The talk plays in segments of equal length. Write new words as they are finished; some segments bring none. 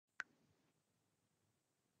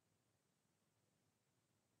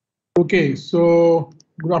Okay, so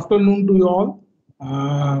good afternoon to you all.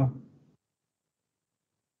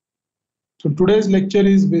 So today's lecture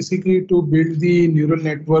is basically to build the neural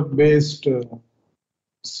network based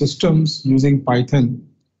systems using Python.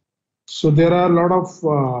 So there are a lot of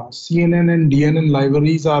CNN and DNN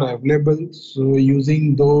libraries are available. So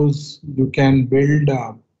using those, you can build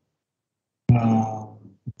uh,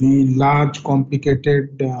 the large,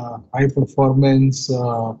 complicated, high performance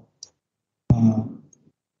uh,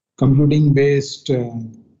 computing based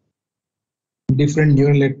different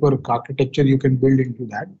neural network architecture you can build into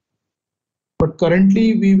that. But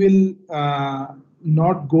currently we will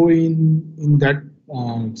not go in that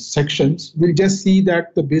sections. We'll just see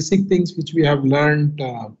that the basic things which we have learned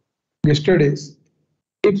yesterday's.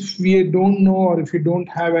 If we don't know or if we don't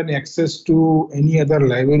have any access to any other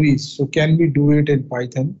libraries, so can we do it in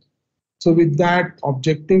Python? So with that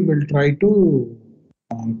objective, we'll try to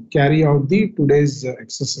carry out the today's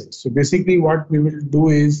exercise. So basically what we will do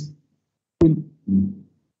is we'll,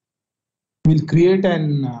 we'll create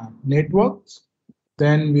an network,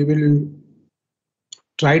 then we will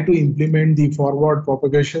try to implement the forward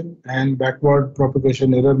propagation and backward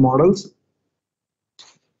propagation error models.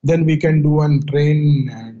 Then we can do a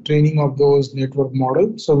training of those network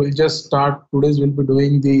models. So we'll just start. Today's we'll be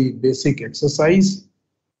doing the basic exercise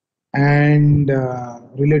and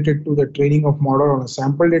related to the training of model on a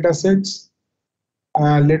sample data sets.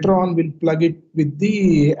 Later on, we'll plug it with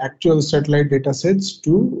the actual satellite data sets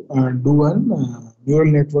to do a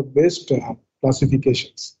neural network based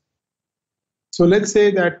classifications. So let's say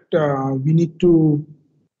that we need to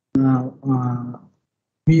now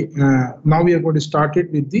we are going to start it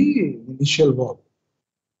with the initial work.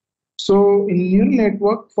 So in neural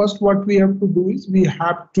network, first what we have to do is we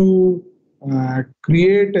have to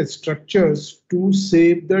create structures to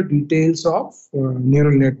save the details of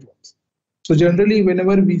neural networks. So generally,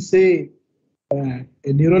 whenever we say a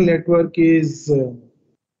neural network is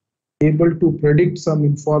able to predict some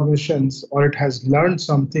informations or it has learned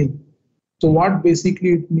something, so what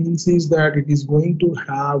basically it means is that it is going to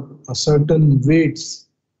have a certain weights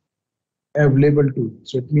available to it.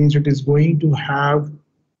 So it means it is going to have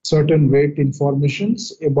certain weight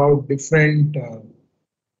informations about different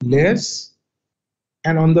layers,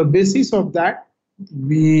 and on the basis of that,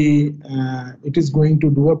 it is going to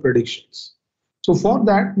do a predictions. So for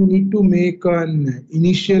that, we need to make an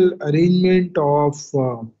initial arrangement of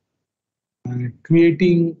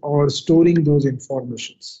creating or storing those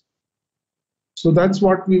informations. So that's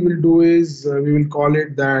what we will do is we will call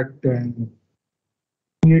it that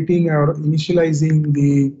creating or initializing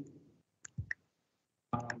the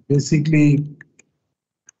basically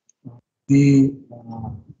the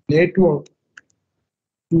network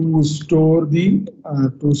to store the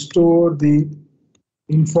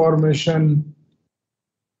information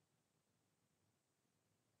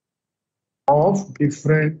of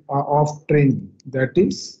different of training, that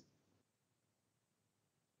is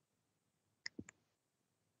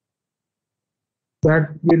that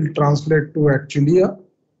will translate to actually a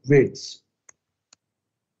weights.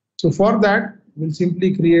 So for that, we'll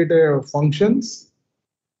simply create a functions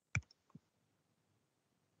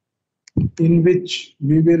in which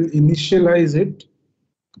we will initialize it,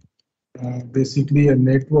 basically a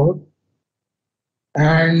network,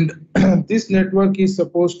 and this network is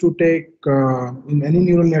supposed to take in any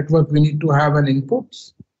neural network we need to have an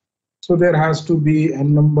inputs. So there has to be a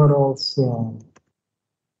number of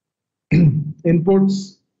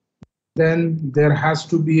inputs. Then there has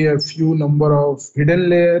to be a few number of hidden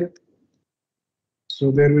layer.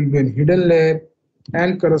 So there will be a hidden layer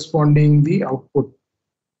and corresponding the output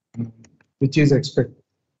which is expected.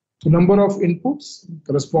 So number of inputs,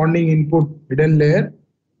 corresponding input, hidden layer,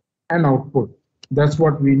 and output. That's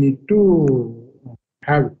what we need to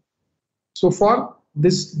have. So for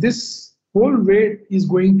this whole weight is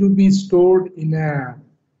going to be stored in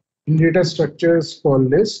data structures called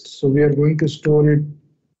list. So we are going to store it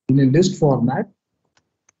in a list format.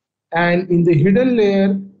 And in the hidden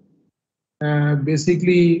layer,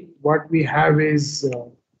 basically what we have is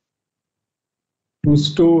to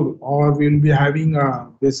store, or we'll be having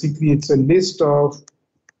basically it's a list of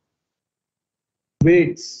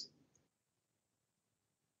weights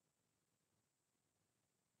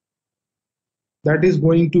that is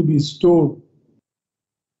going to be stored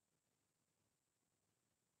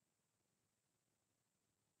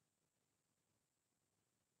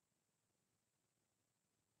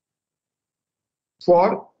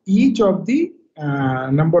for each of the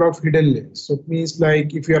number of hidden layers. So it means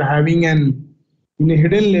like if you're having in a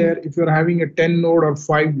hidden layer, if you're having a 10 node or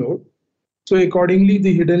 5 node, so accordingly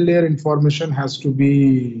the hidden layer information has to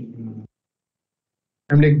be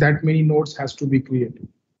and like that many nodes has to be created.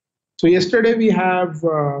 So yesterday we have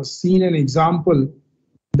seen an example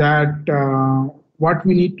that what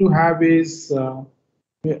we need to have is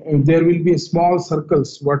there will be small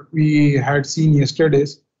circles, what we had seen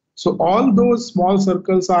yesterday's. So all those small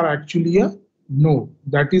circles are actually a node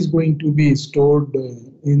that is going to be stored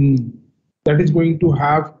that is going to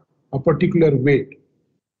have a particular weight.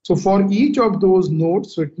 So for each of those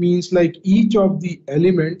nodes, so it means like each of the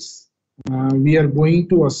elements, we are going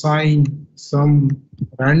to assign some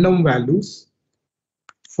random values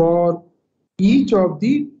for each of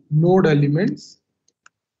the node elements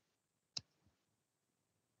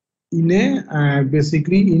in a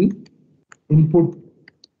basically in input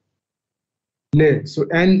layer. So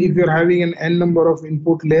and if you're having an n number of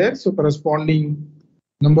input layers, so corresponding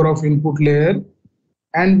number of input layer,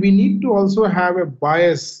 and we need to also have a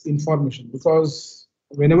bias information, because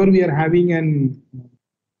whenever we are having an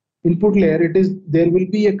input layer, it is there will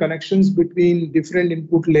be a connections between different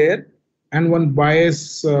input layer, and one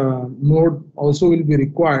bias node also will be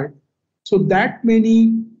required. So that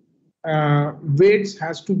many weights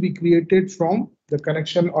has to be created from the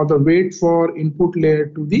connection, or the weight for input layer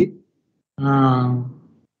to the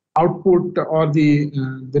output, or the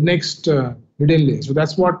next hidden layer. So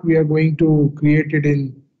that's what we are going to create it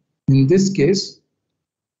in this case.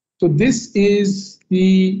 So this is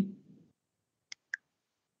the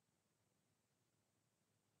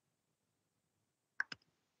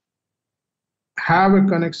have a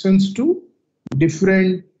connections to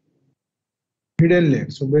different hidden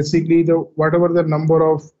layers. So basically the whatever the number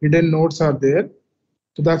of hidden nodes are there,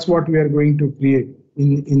 so that's what we are going to create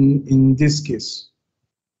in this case.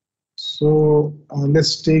 So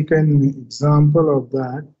let's take an example of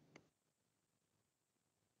that.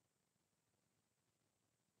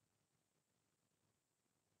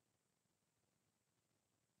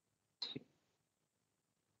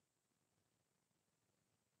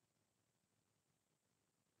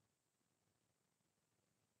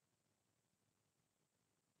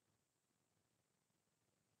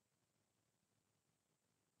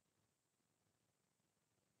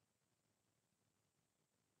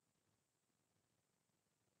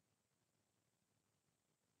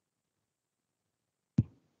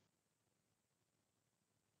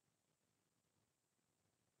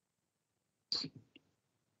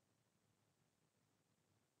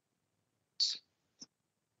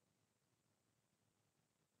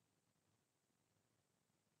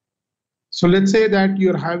 So let's say that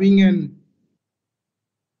you're having an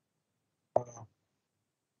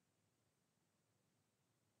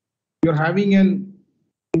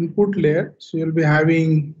input layer. So you'll be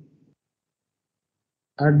having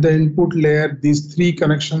at the input layer, these three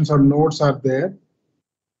connections or nodes are there.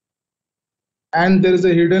 And there is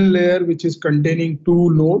a hidden layer which is containing two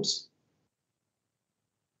nodes.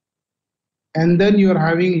 And then you're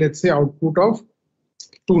having, let's say, output of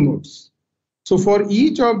two nodes. So for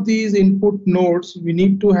each of these input nodes, we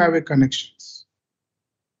need to have a connections.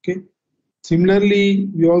 Okay. Similarly,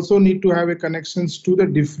 we also need to have a connections to the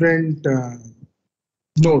different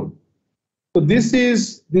node. So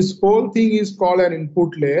this whole thing is called an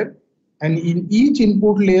input layer, and in each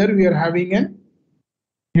input layer we are having a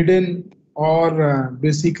hidden or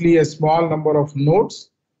basically a small number of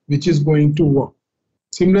nodes which is going to work.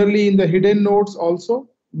 Similarly, in the hidden nodes also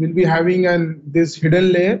we'll be having this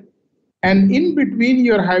hidden layer, and in between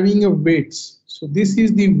you're having a weights. So this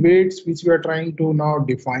is the weights which we are trying to now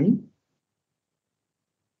define.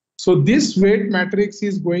 So this weight matrix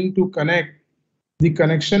is going to connect the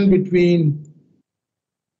connection between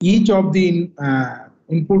each of the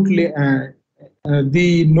input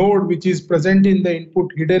the node which is present in the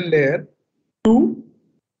input hidden layer to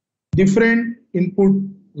different input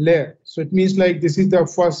layer. So it means like this is the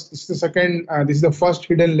first, this is the second, this is the first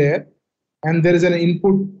hidden layer, and there is an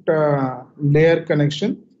input layer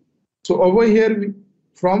connection. So over here,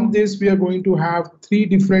 from this we are going to have three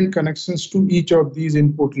different connections to each of these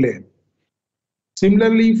input layer.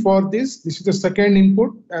 Similarly, for this is the second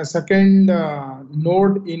input, second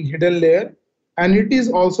node in hidden layer, and it is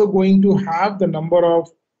also going to have the number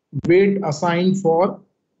of weight assigned for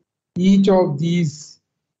each of these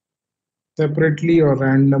separately or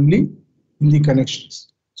randomly in the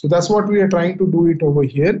connections. So that's what we are trying to do it over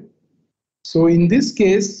here. So in this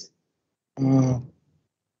case,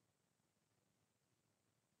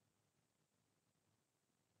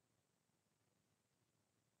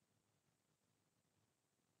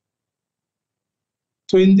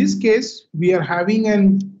 we are having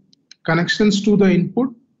an connections to the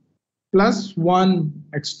input plus one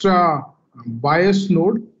extra bias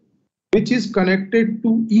node, which is connected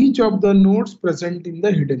to each of the nodes present in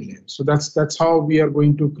the hidden layer. So that's how we are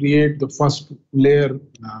going to create the first layer,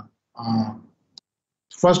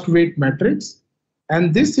 first weight matrix,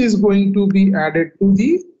 and this is going to be added to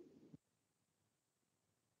the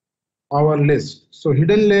our list. So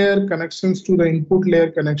hidden layer connections to the input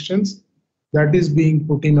layer connections, that is being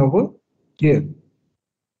put in over here.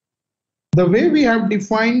 The way we have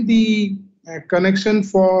defined the connection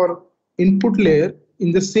for input layer,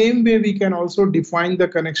 in the same way we can also define the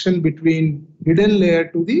connection between hidden layer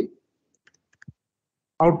to the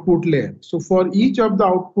output layer. So for each of the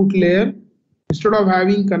output layer, instead of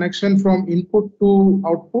having connection from input to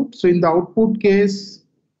output, so in the output case,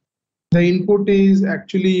 the input is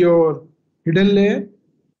actually your hidden layer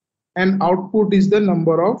and output is the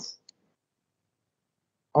number of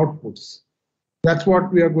outputs. That's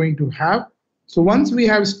what we are going to have. So once we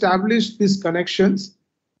have established these connections,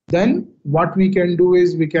 then what we can do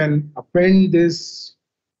is we can append this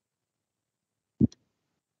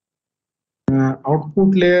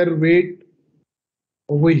output layer weight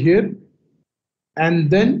over here, and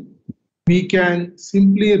then we can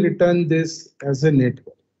simply return this as a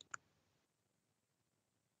network.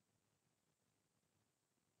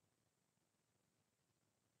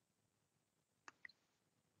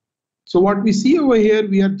 So what we see over here,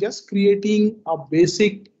 we are just creating a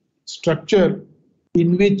basic structure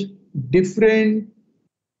in which different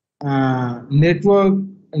network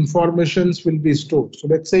informations will be stored. So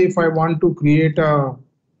let's say if I want to create a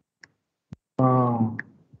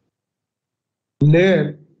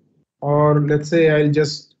layer, or let's say I'll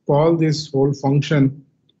just call this whole function,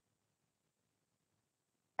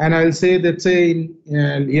 and I'll say that say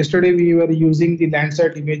yesterday we were using the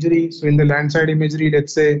Landsat imagery. So in the Landsat imagery,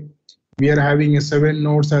 let's say we are having a 7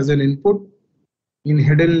 nodes as an input. In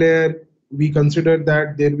hidden layer, we consider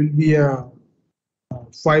that there will be a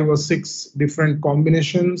 5 or 6 different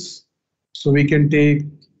combinations. So we can take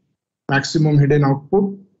maximum hidden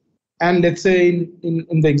output. And let's say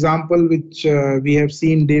in the example which we have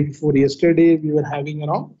seen day before yesterday, we were having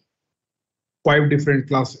around 5 different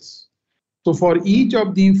classes. So for each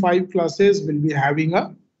of the 5 classes, we'll be having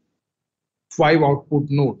a 5 output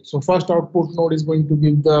node. So first output node is going to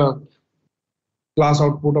give the class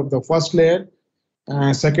output of the first layer.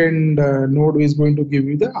 Second node is going to give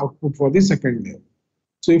you the output for the second layer.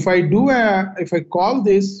 So if I do if I call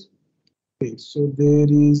this, okay, so there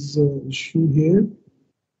is an issue here.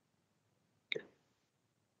 Okay.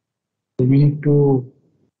 So we need to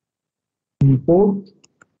import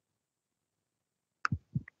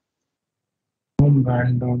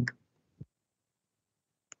random.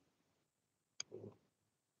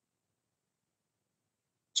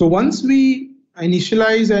 So once we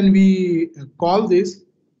initialize and we call this,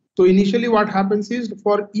 so initially what happens is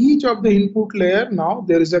for each of the input layer, now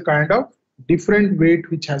there is a kind of different weight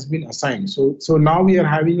which has been assigned. So now we are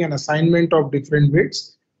having an assignment of different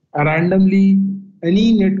weights. Randomly,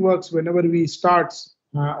 any networks, whenever we start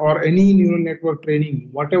or any neural network training,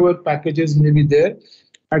 whatever packages may be there,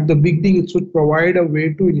 at the beginning it should provide a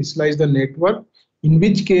way to initialize the network, in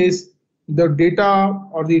which case the data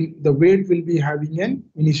or the weight will be having an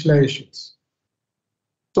initializations.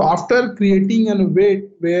 So after creating a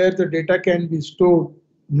weight where the data can be stored,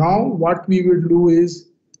 now what we will do is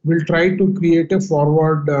we'll try to create a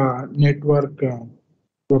forward network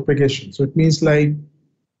propagation. So it means like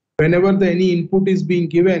whenever any input is being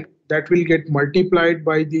given, that will get multiplied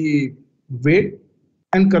by the weight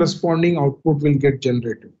and corresponding output will get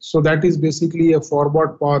generated. So that is basically a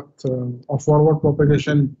forward path, a forward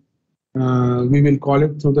propagation. We will call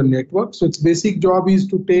it through the network. So its basic job is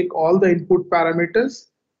to take all the input parameters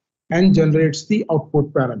and generates the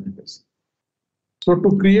output parameters. So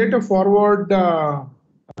to create a forward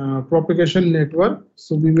propagation network,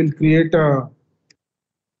 so we will create a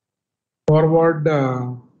forward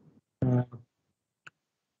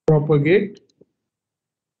propagate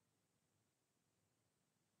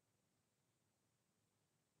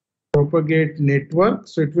network.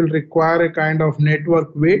 So it will require a kind of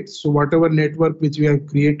network weight. So whatever network which we have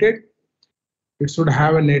created, it should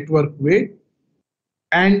have a network weight.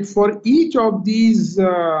 And for each of these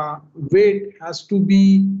weight has to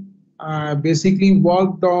be basically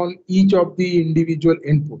worked on each of the individual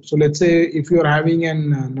inputs. So let's say if you are having a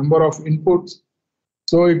number of inputs,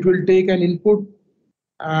 so it will take an input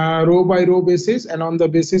row by row basis, and on the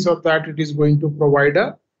basis of that, it is going to provide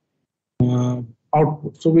a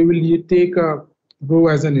output. So we will take a row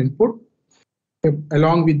as an input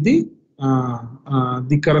along with the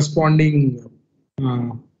corresponding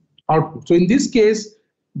output. So in this case,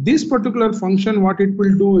 this particular function, what it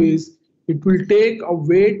will do is it will take a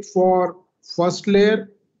weight for first layer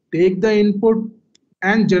take the input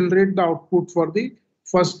and generate the output for the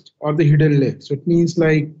first or the hidden layer. So it means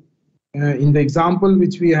like in the example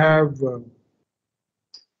which we have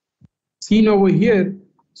seen over here.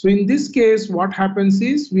 So in this case, what happens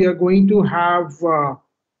is we are going to have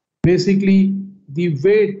basically the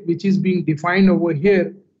weight which is being defined over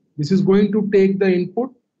here. This is going to take the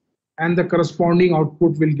input and the corresponding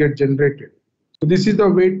output will get generated. So this is the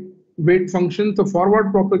weight function. The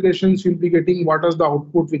forward propagations will be getting what is the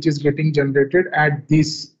output which is getting generated at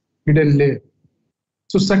this hidden layer.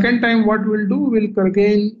 So second time what we'll do, we'll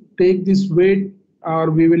again take this weight,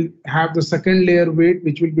 or we will have the second layer weight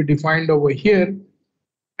which will be defined over here,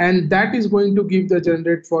 and that is going to give the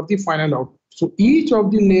generate for the final output. So each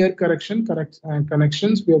of the layer connections,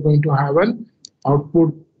 we are going to have an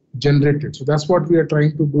output generated. So that's what we are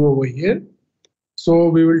trying to do over here. So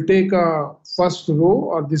we will take a first row,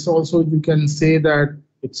 or this also you can say that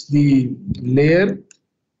it's the layer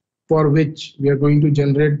for which we are going to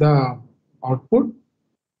generate the output.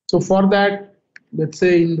 So for that, let's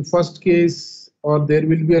say in the first case, or there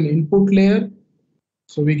will be an input layer.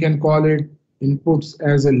 So we can call it inputs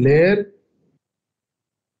as a layer.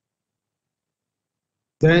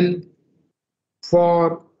 Then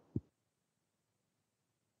for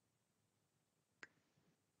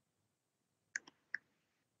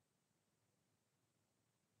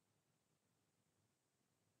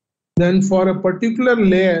a particular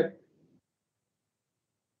layer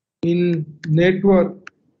in network,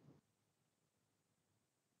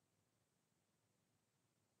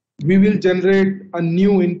 we will generate a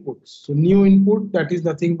new input. So new input, that is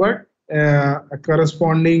nothing but a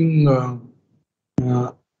corresponding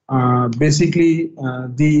basically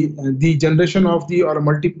the generation of the or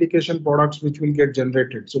multiplication products which will get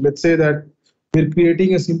generated. So let's say that we're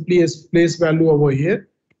creating a simply a place value over here.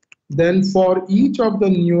 Then for each of the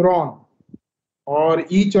neuron or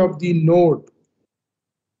each of the node,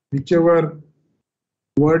 whichever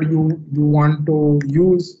word you want to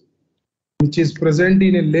use, which is present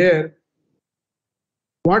in a layer,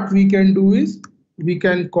 what we can do is we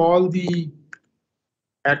can call the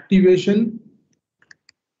activation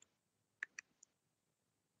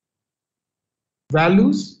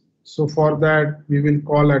values. So for that, we will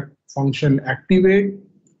call a function activate.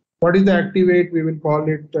 What is the activate? We will call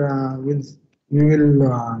it, we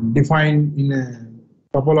will define in a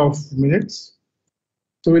couple of minutes.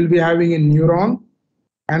 So we'll be having a neuron,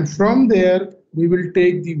 and from there, we will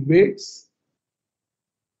take the weights,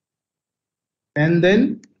 and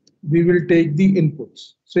then we will take the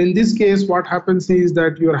inputs. So in this case, what happens is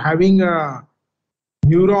that you're having a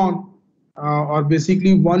neuron or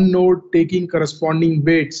basically one node taking corresponding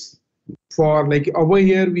weights for, like over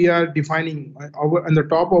here we are defining on the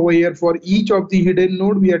top over here for each of the hidden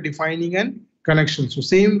node we are defining an connection. So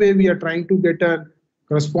same way we are trying to get a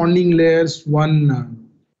corresponding layers one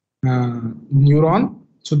neuron.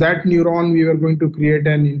 So that neuron we are going to create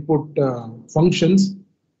an input functions,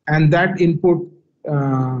 and that input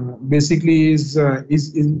basically is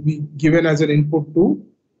given as an input to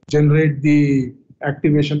generate the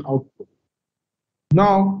activation output.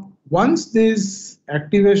 Now, once this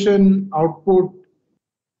activation output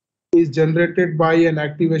is generated by an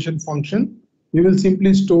activation function, we will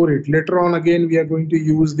simply store it. Later on, again, we are going to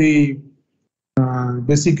use the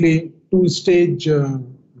basically two-stage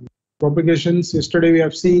propagations. Yesterday, we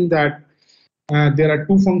have seen that there are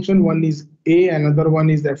two functions. One is A, another one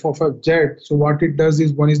is f of z. So what it does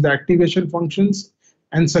is one is the activation functions,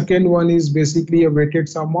 and second one is basically a weighted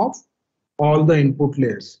sum of all the input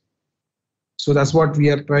layers. So that's what we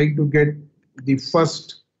are trying to get the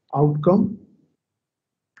first outcome.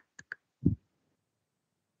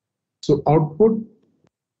 So output,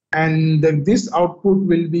 and this output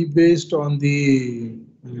will be based on the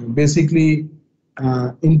basically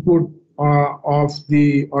input of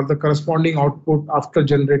the or the corresponding output after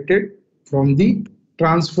generated from the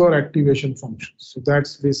transfer activation function. So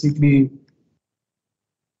that's basically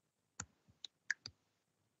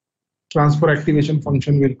transfer activation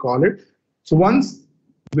function, we'll call it. So once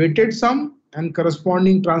weighted sum and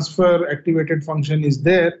corresponding transfer activated function is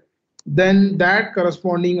there, then that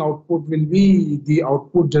corresponding output will be the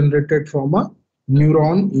output generated from a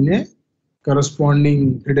neuron in a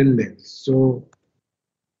corresponding hidden layer. So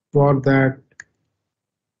for that,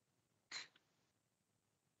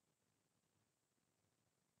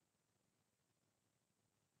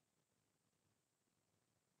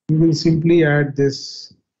 we will simply add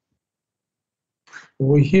this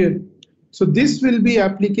over here. So this will be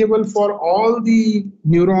applicable for all the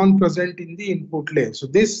neuron present in the input layer. So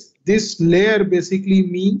this layer basically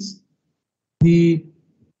means the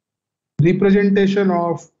representation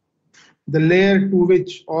of the layer to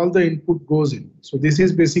which all the input goes in. So this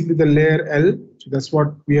is basically the layer L. So that's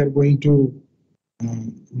what we are going to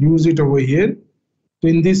use it over here. So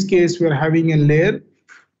in this case, we are having a layer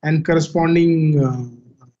and corresponding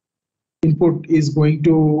input is going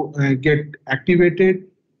to get activated,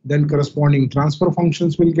 then corresponding transfer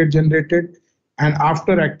functions will get generated. And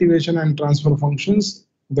after activation and transfer functions,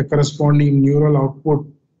 the corresponding neural output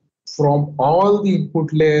from all the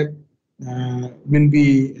input layer will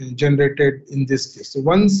be generated in this case. So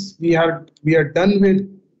once we are done with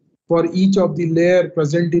for each of the layer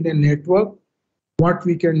present in a network, what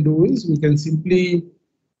we can do is we can simply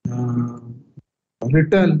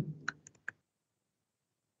return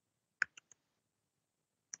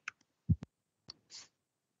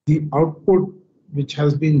the output which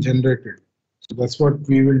has been generated. So that's what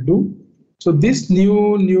we will do. So this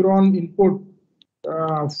new neuron input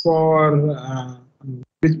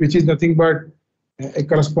which is nothing but a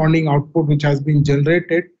corresponding output which has been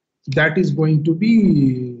generated, that is going to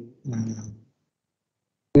be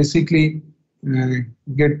basically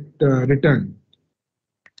get returned.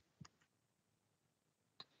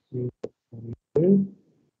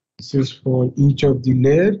 This is for each of the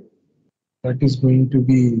layer that is going to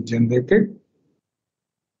be generated,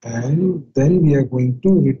 and then we are going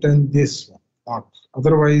to return this one.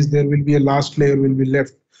 Otherwise, there will be a last layer will be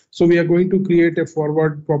left. So we are going to create a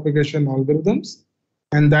forward propagation algorithms,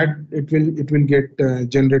 and that it will get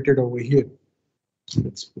generated over here. So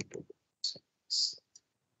let's put it.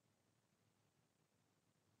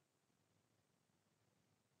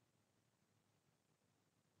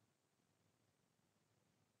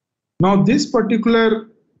 Now this particular,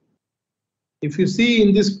 if you see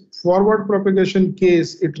in this forward propagation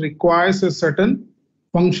case, it requires a certain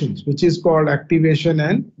functions, which is called activation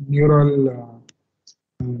and neural,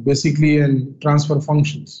 basically, and transfer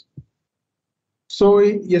functions. So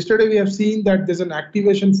yesterday we have seen that there's an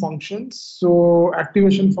activation functions. So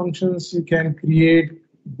activation functions you can create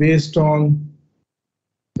based on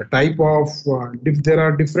the type of, if there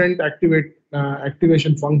are different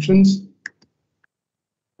activation functions.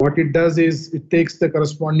 What it does is it takes the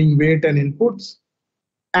corresponding weight and inputs,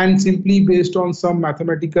 and simply based on some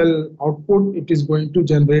mathematical output, it is going to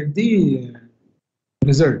generate the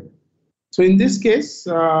result. So in this case,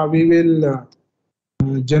 we will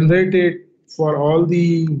generate it for all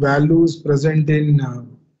the values present in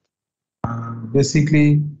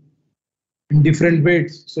basically in different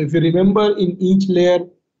weights. So if you remember, in each layer,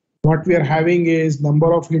 what we are having is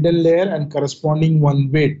number of hidden layer and corresponding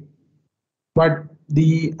one weight. But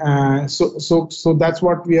the so that's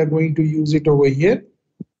what we are going to use it over here.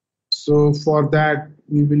 So for that,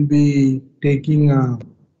 we will be taking a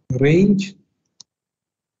range.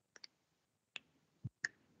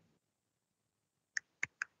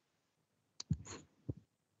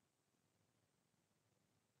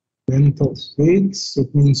 Length of weights,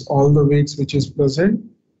 it means all the weights which is present,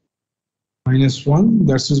 -1.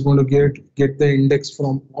 That is going to get the index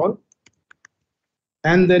from all.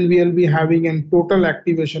 And then we will be having a total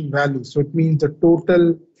activation value. So it means the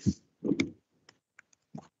total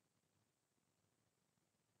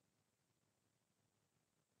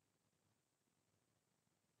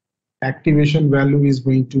activation value is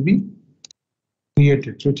going to be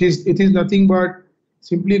created. So it is nothing but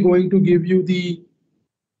simply going to give you the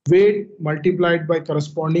weight multiplied by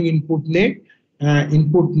corresponding input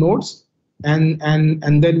nodes, and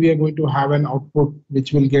then we are going to have an output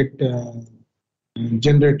which will get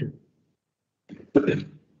generated.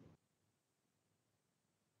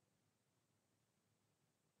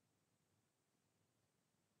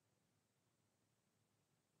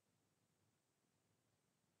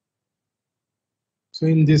 So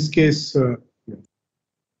in this case, it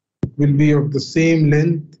will be of the same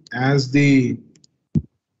length as the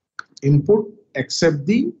input, except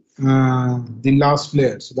the last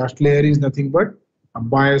layer. So that layer is nothing but a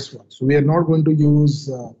bias one. So we are not going to use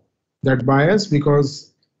that bias,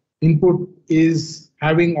 because input is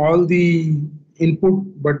having all the input,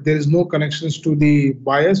 but there is no connections to the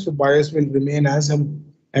bias. So bias will remain as an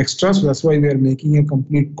extra. So that's why we are making a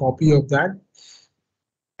complete copy of that.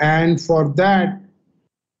 And for that,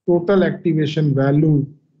 total activation value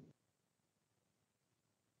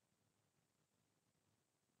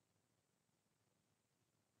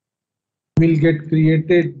will get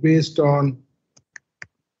created based on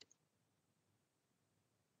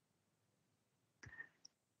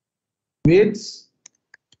weights,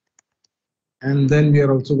 and then we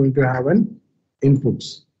are also going to have an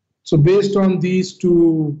inputs. So based on these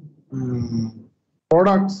two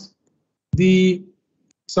products, the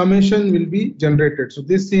summation will be generated. So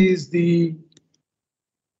this is the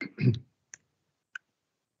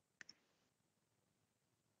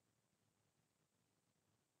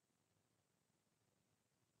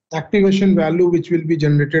activation value which will be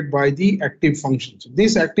generated by the active function. So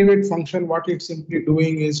this activate function, what it's simply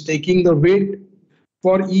doing is taking the weight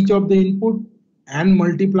for each of the input and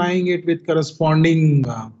multiplying it with corresponding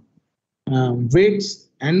weights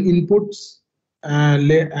and inputs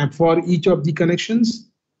for each of the connections,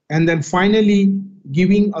 and then finally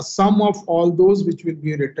giving a sum of all those which will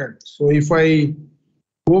be returned. So if I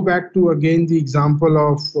go back to again the example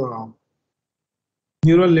of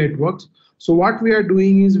neural networks, so what we are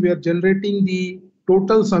doing is we are generating the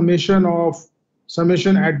total summation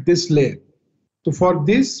at this layer. So for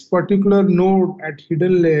this particular node at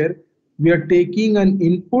hidden layer, we are taking an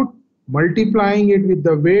input, multiplying it with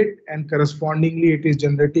the weight, and correspondingly it is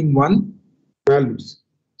generating one values.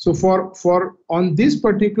 So for on this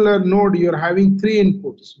particular node, you're having three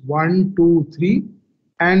inputs, 1, 2, 3,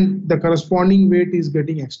 and the corresponding weight is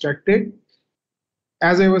getting extracted.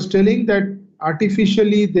 As I was telling that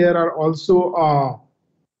artificially there are also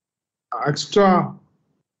extra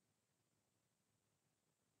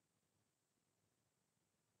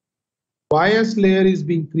bias layer is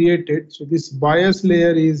being created. So this bias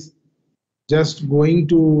layer is just going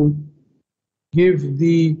to give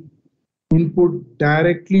the input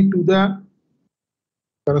directly to the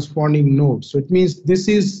corresponding node. So it means this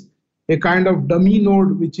is a kind of dummy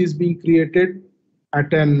node which is being created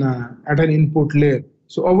at an input layer.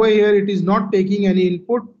 So over here it is not taking any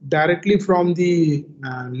input directly from the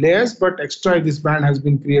layers, but extra this band has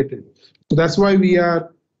been created. So that's why we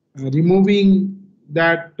are removing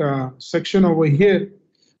that section over here.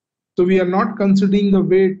 So we are not considering the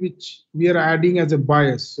weight which we are adding as a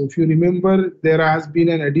bias. So if you remember, there has been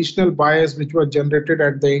an additional bias which was generated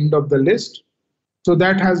at the end of the list. So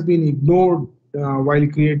that has been ignored while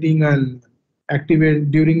creating an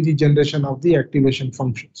activate during the generation of the activation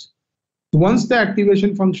functions. Once the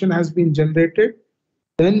activation function has been generated,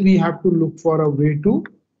 then we have to look for a way to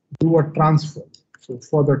do a transfer. So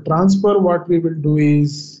for the transfer, what we will do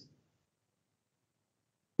is,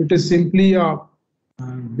 it is simply a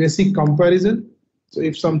basic comparison. So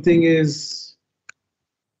if something is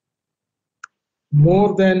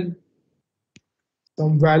more than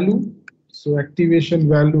some value, so activation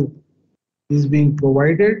value is being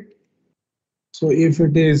provided. So if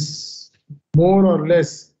it is more or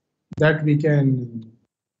less, that we can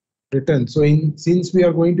return. So since we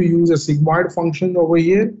are going to use a sigmoid function over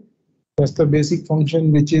here, that's the basic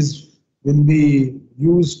function which will be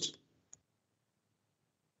used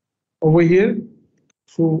over here.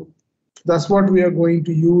 So that's what we are going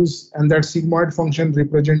to use, and that sigmoid function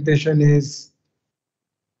representation is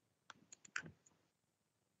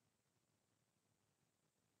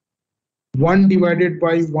one divided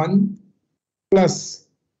by 1 plus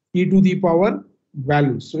e to the power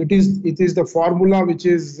value. So it is the formula which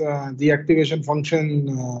is the activation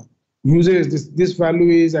function uses. This value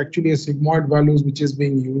is actually a sigmoid values which is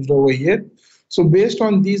being used over here. So based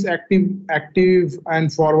on these active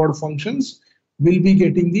and forward functions, we'll be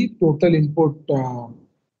getting the total input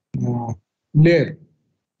layer.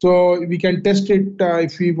 So we can test it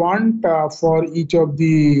if we want for each of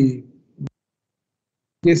the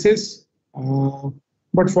cases.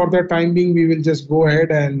 But for the time being, we will just go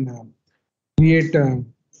ahead and create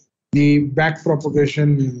the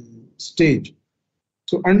backpropagation stage.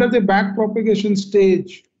 So under the backpropagation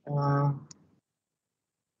stage,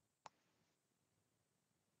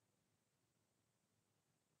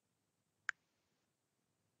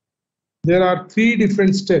 there are three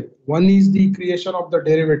different steps. One is the creation of the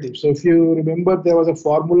derivative. So if you remember, there was a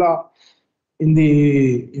formula in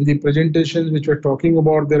the presentations which we're talking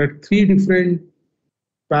about. There are three different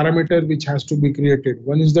parameters which has to be created.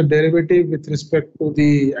 One is the derivative with respect to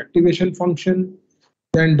the activation function,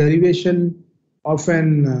 then derivation of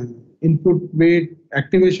an input weight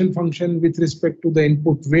activation function with respect to the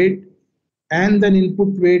input weight, and then input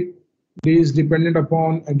weight is dependent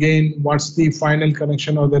upon, again, what's the final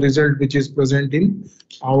connection or the result which is present in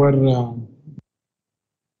our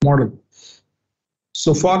model.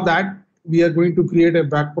 So for that, we are going to create a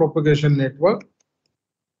backpropagation network,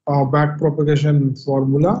 backpropagation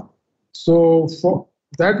formula. So for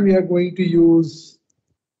that, we are going to use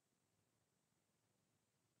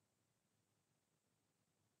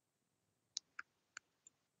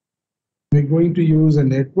a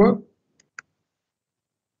network,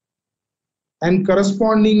 and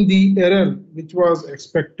corresponding the error which was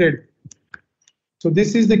expected. So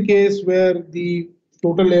this is the case where the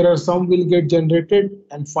total error sum will get generated,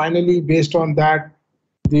 and finally, based on that,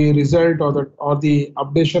 the result or the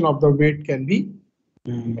updation of the weight can be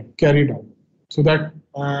carried out. So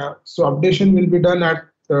updation will be done at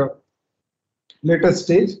the later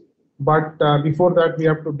stage. But before that, we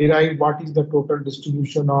have to derive what is the total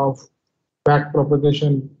distribution of back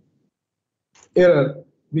propagation error,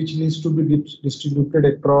 which needs to be distributed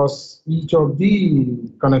across each of the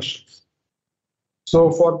connections. So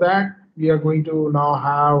for that, we are going to now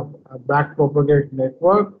have a back propagate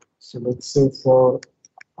network. So let's say for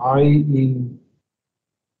I in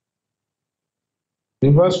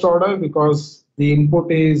reversed order, because the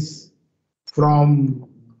input is from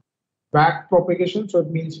back propagation. So it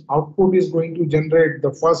means output is going to generate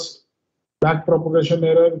the first back propagation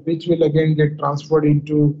error, which will again get transferred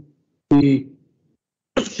into the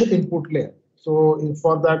input layer. So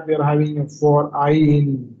for that, we are having a for I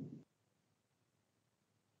in,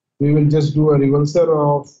 we will just do a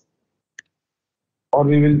reversal of, or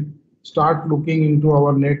we will start looking into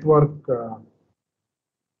our network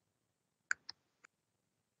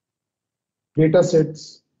data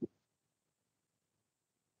sets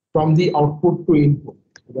from the output to input.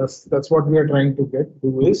 That's what we are trying to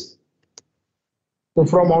do is. So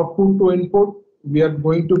from output to input, we are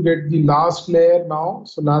going to get the last layer now.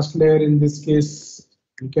 So last layer in this case,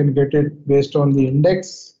 we can get it based on the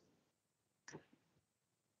index.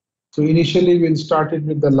 So initially we'll start it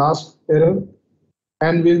with the last error,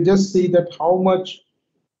 and we'll just see that how much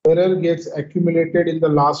error gets accumulated in the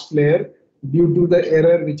last layer due to the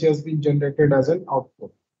error which has been generated as an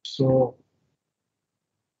output. So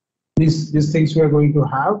these things we are going to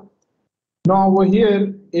have. Now over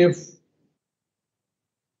here, if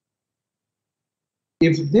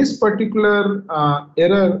this particular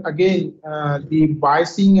error, again, the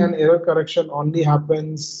biasing and error correction only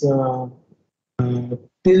happens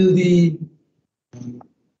till the,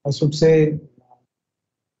 I should say,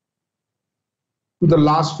 to the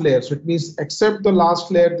last layer. So it means except the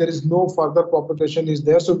last layer, there is no further propagation is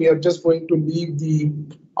there. So we are just going to leave the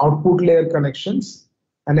output layer connections.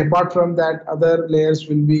 And apart from that, other layers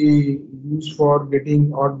will be used for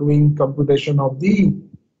getting or doing computation of the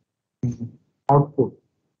output.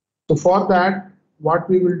 So for that, what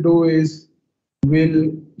we will do is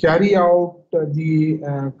we'll carry out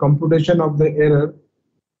the computation of the error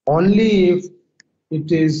only if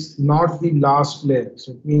it is not the last layer.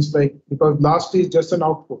 So it means like, because last is just an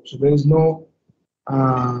output, so there is no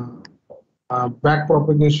back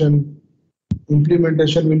propagation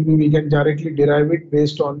implementation will be, we can directly derive it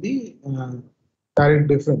based on the direct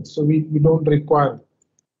difference. So we don't require.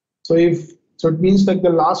 So it means like the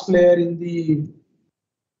last layer in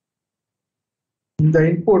the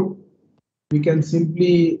input, we can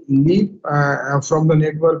simply leave from the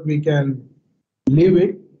network, we can leave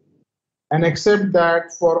it and accept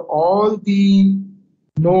that for all the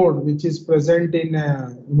node which is present in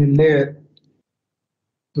a layer,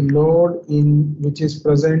 the node in which is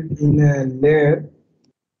present in a layer,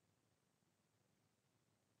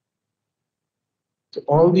 so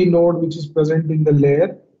all the node which is present in the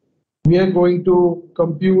layer, we are going to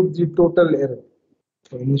compute the total error.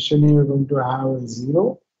 So initially we're going to have a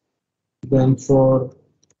 0, then for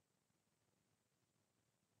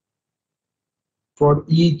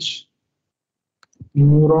each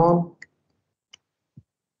neuron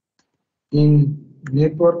in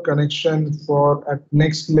network connection for at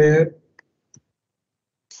next layer,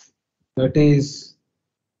 that is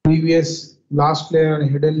previous last layer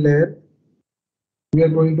and hidden layer, we are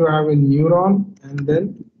going to have a neuron, and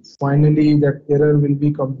then finally that error will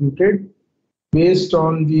be computed based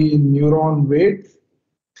on the neuron weight.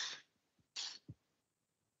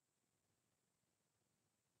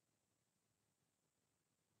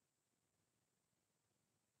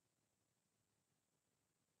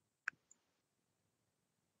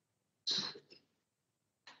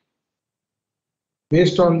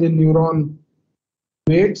 Based on the neuron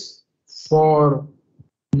weights for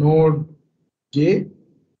node J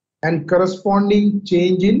and corresponding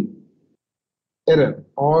change in error,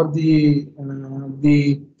 or the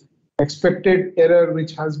expected error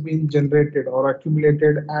which has been generated or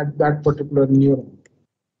accumulated at that particular neuron.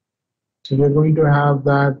 So we're going to have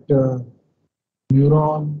that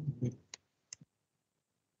neuron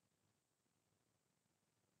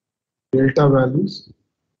delta values,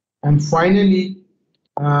 and finally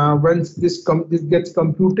once this gets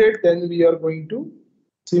computed, then we are going to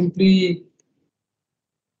simply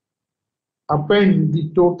append the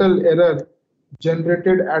total error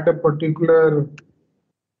generated at a particular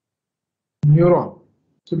neuron.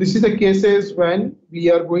 So this is the cases when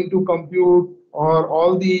we are going to compute or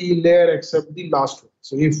all the layer except the last one.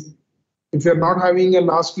 So if you're not having a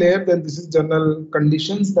last layer, then this is general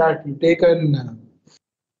conditions that you take an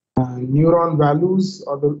neuron values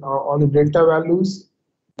or the delta values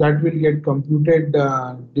that will get computed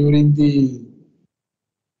during the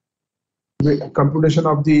computation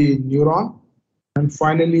of the neuron, and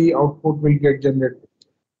finally output will get generated.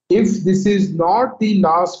 If this is not the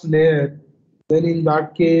last layer, then in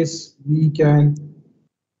that case we can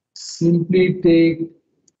simply take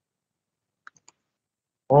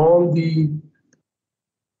all the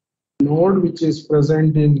node which is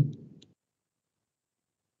present in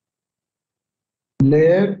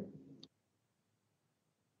layer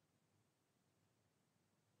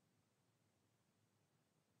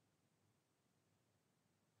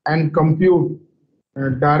and compute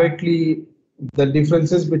directly the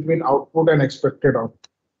differences between output and expected output.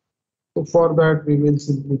 So for that, we will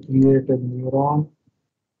simply create a neuron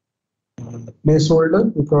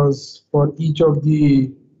placeholder, because for each of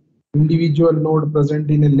the individual node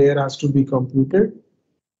present in a layer has to be computed.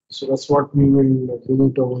 So that's what we will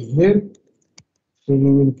do it over here. So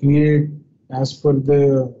we will create as per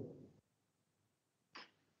the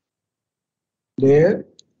layer.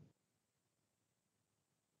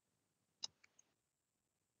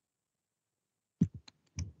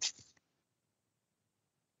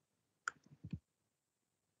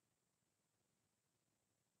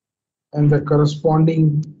 And the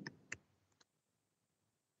corresponding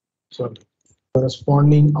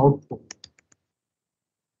output.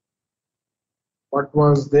 What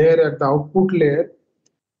was there at the output layer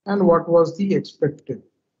and what was the expected.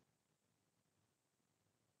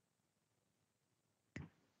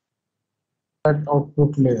 At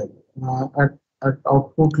output layer, at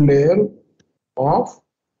output layer of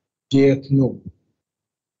jth node.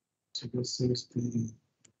 So this is the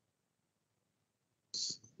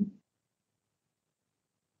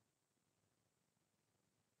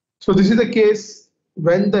so this is the case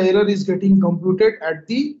when the error is getting computed at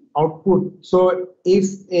the output. So if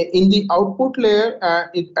in the output layer,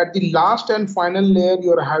 at the last and final layer,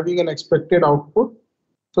 you're having an expected output.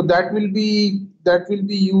 So that will be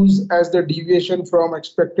used as the deviation from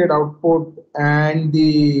expected output and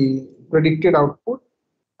the predicted output.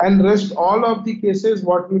 And rest all of the cases,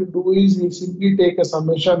 what we'll do is we simply take a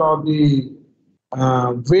summation of the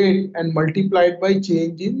weight and multiply it by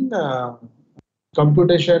change in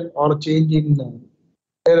computation or change in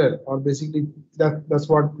error, or basically that's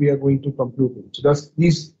what we are going to compute it. So that's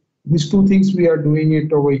these two things we are doing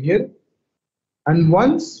it over here. And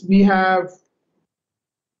once we have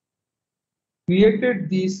created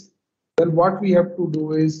these, then what we have to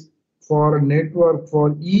do is for a network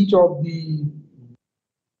for each of the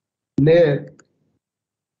layer,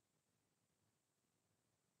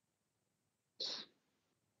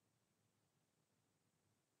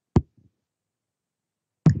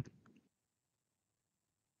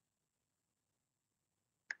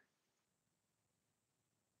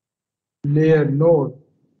 layer node,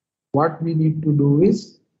 what we need to do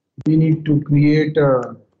is we need to create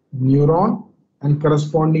a neuron, and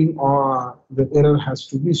corresponding the error has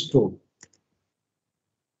to be stored.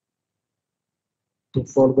 So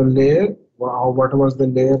for the layer, what was the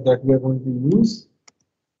layer that we are going to use,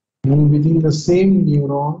 and within the same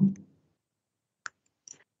neuron,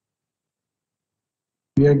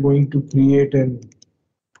 we are going to create an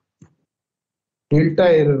delta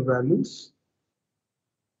error values,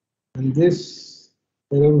 and this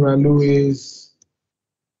error value is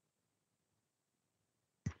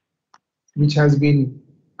which has been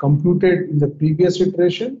computed in the previous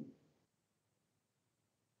iteration,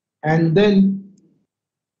 and then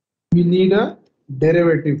we need a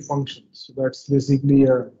derivative function. So that's basically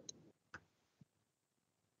a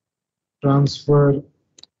transfer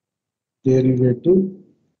derivative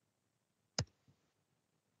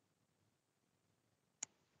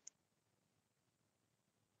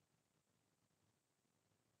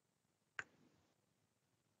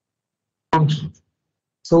function.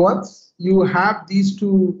 So once you have these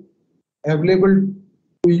two available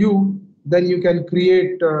to you, then you can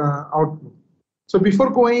create output. So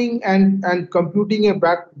before going and computing a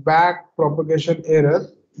back propagation error,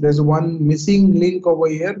 there's one missing link over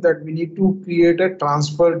here, that we need to create a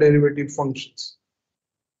transfer derivative functions.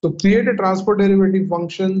 So create a transfer derivative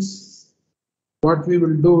functions, what we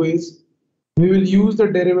will do is we will use the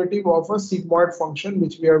derivative of a sigmoid function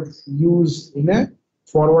which we have used in a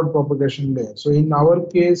forward propagation layer. So in our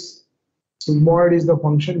case, sigmoid is the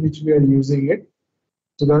function which we are using it.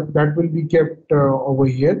 So that will be kept over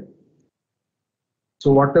here.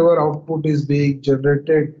 So whatever output is being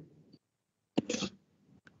generated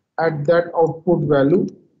at that output value,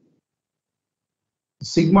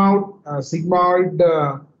 sigmoid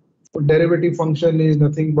derivative function is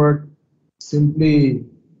nothing but simply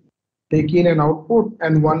taking an output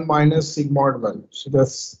and 1 minus sigmoid value. So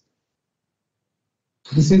this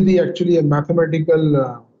is the actually a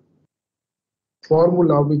mathematical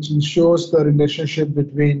formula which ensures the relationship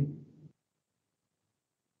between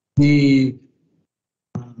the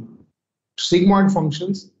sigmoid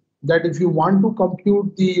functions, that if you want to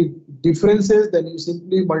compute the differences, then you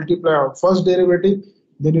simply multiply our first derivative,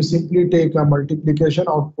 then you simply take a multiplication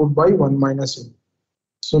output by 1 minus n.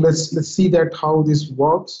 So let's see that how this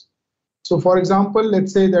works. So for example,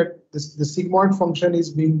 let's say that the sigmoid function is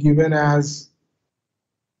being given as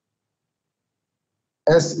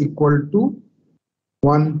s equal to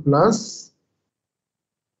 1 plus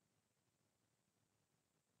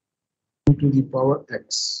e to the power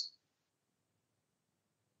x.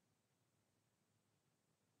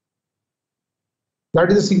 That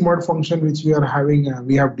is a sigmoid function which we are having,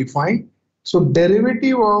 we have defined. So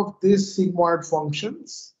derivative of this sigmoid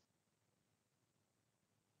functions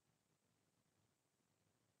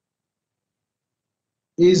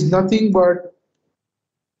is nothing but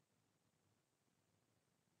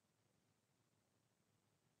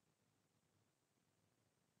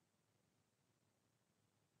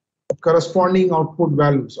corresponding output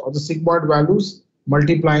values or the sigmoid values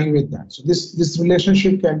multiplying with that. So this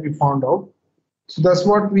relationship can be found out. So that's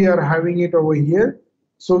what we are having it over here.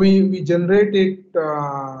 So we generate it,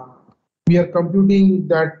 we are computing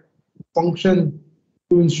that function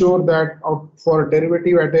to ensure that for a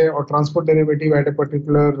derivative at a or transport derivative at a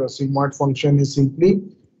particular sigmoid function is simply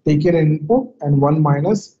taken input and 1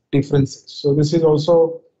 minus differences. So this is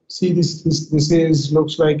also, see this is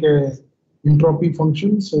looks like a entropy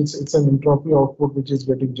function. So it's an entropy output which is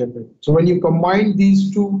getting generated. So when you combine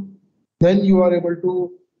these two, then you are able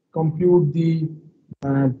to compute the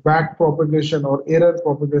back propagation or error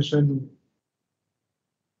propagation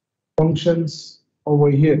functions over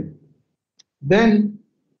here. Then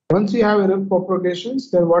once we have error propagations,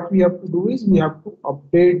 then what we have to do is we have to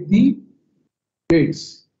update the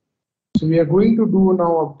weights. So we are going to do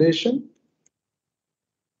now updation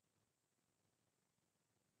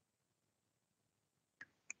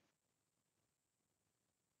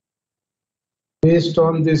based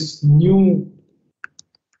on this new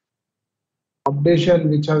updation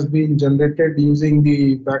which has been generated using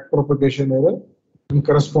the backpropagation error, and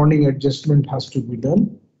corresponding adjustment has to be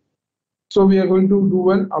done. So we are going to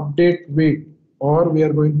do an update weight, or we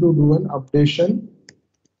are going to do an updation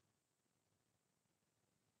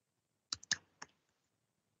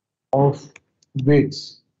of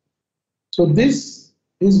weights. So this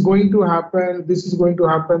is going to happen. This is going to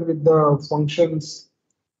happen with the functions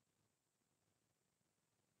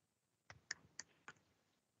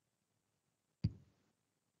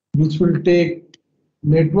which will take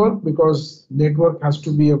network, because network has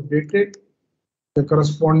to be updated, the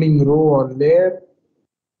corresponding row or layer,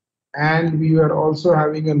 and we are also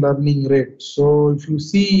having a learning rate. So if you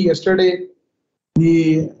see yesterday,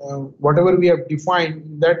 the whatever we have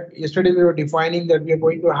defined, that yesterday we were defining that we are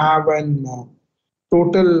going to have an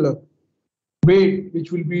total weight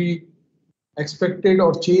which will be expected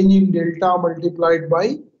or change in delta multiplied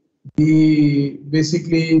by the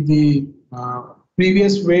basically the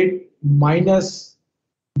previous weight minus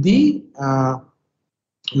the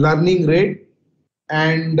learning rate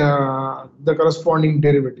and the corresponding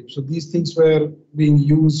derivative. So these things were being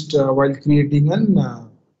used while creating an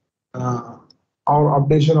our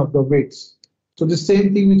updation of the weights. So the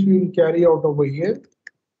same thing which we will carry out over here.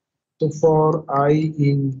 So for I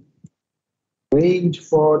in range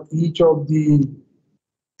for each of the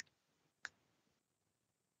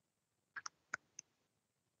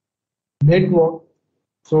network.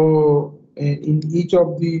 So in each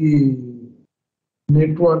of the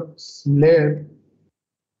networks layer,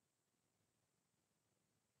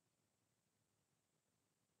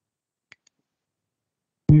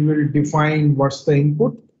 we will define what's the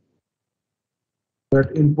input.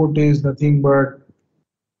 That input is nothing but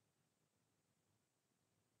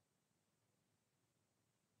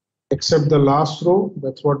except the last row.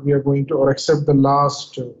 That's what we are going to, or except the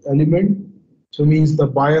last element. So means the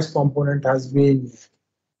bias component has been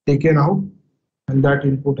taken out and that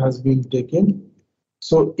input has been taken.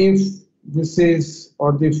 So if this is,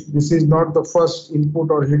 or if this is not the first input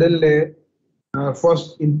or hidden layer,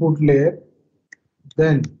 first input layer,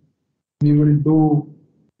 then we will do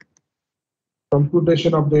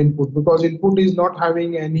computation of the input, because input is not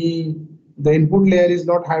having any, the input layer is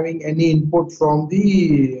not having any input from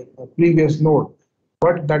the previous node,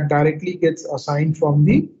 but that directly gets assigned from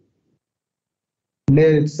the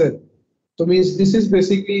layer itself. So means this is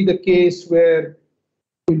basically the case where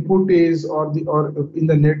input is, or in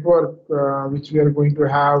the network which we are going to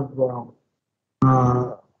have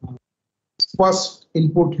first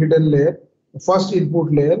input hidden layer, first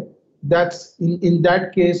input layer. That's in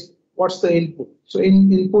that case what's the input? So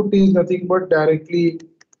input is nothing but directly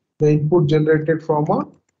the input generated from a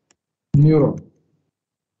neuron.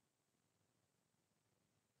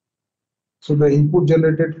 So the input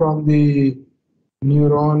generated from the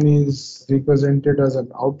neuron is represented as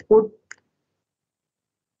an output.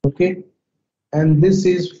 Okay, and this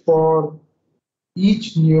is for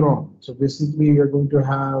each neuron. So basically we are going to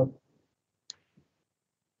have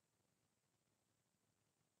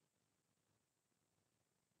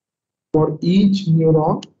for each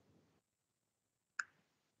neuron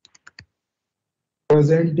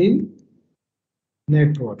present in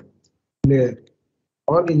network layer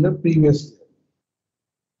or in the previous layer.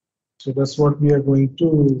 So that's what we are going to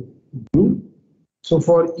do. So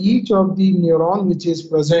for each of the neuron which is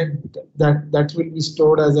present, that will be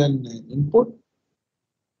stored as an input.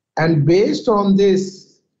 And based on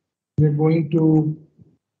this, we're going to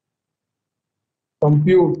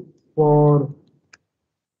compute for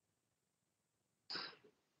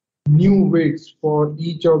new weights for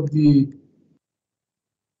each of the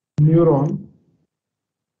neuron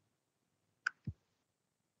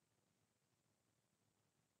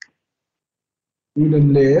in a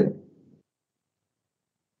layer.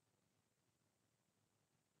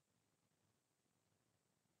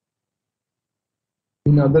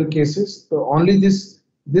 In other cases, so only this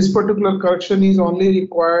particular correction is only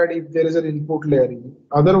required if there is an input layer.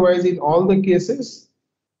 Otherwise, in all the cases,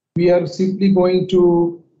 we are simply going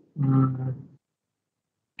to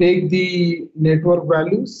take the network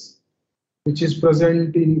values which is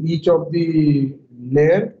present in each of the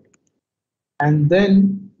layer, and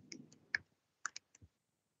then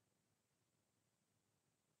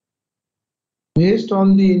based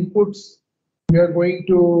on the inputs, we are going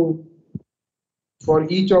to, for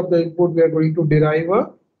each of the input, we are going to derive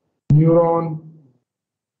a neuron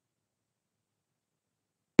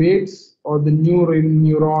weights or the new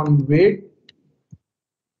neuron weight.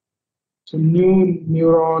 So new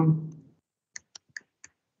neuron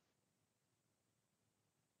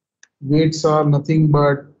weights are nothing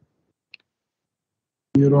but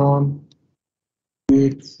neuron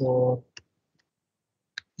weight for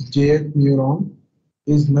jth neuron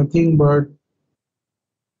is nothing but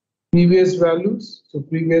previous values. So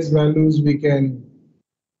previous values we can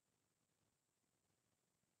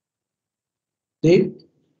take,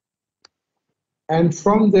 and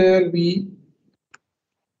from there we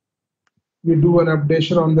do an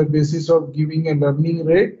updation on the basis of giving a learning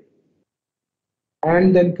rate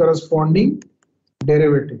and then corresponding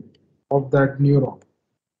derivative of that neuron.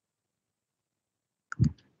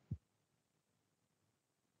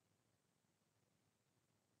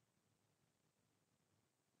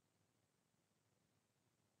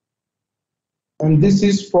 And this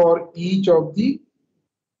is for each of the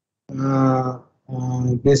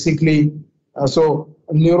basically so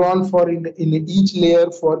a neuron for in each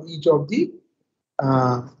layer for each of the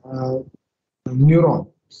neurons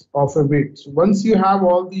of a weight. So once you have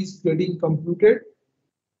all these getting computed,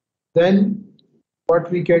 then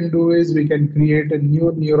what we can do is we can create a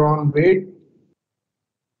new neuron weight.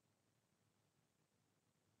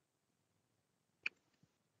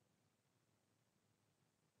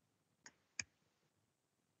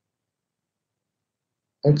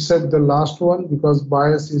 Except the last one, because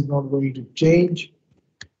bias is not going to change.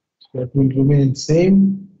 That will remain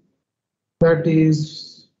same. That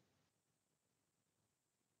is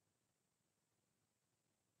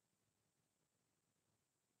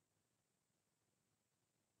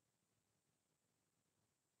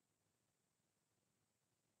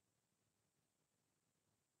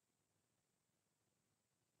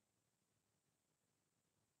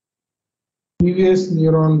previous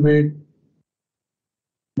neuron weight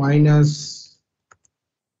minus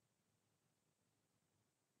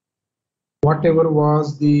whatever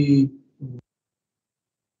was the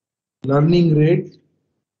learning rate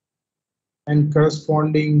and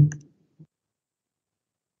corresponding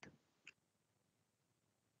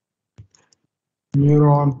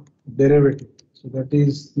neuron derivative. So that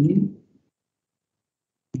is the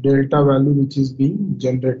delta value which is being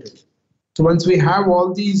generated. So once we have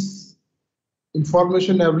all these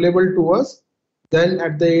information available to us, then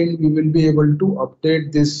at the end we will be able to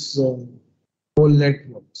update this whole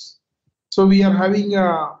networks. So we are having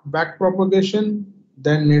a back propagation,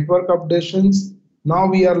 then network updations. Now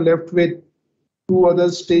we are left with two other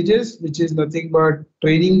stages, which is nothing but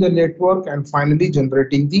training the network and finally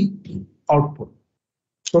generating the output.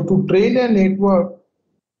 So to train a network,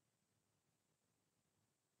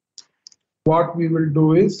 what we will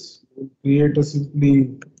do is we'll create a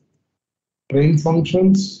simply train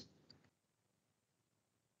functions.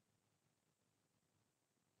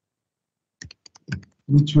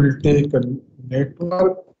 which will take a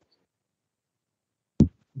network.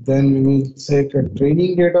 Then we will take a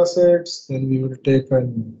training data sets. Then we will take a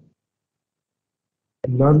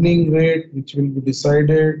learning rate, which will be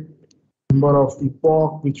decided, number of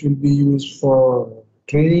epoch, which will be used for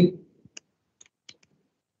training,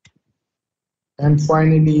 and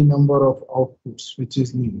finally number of outputs, which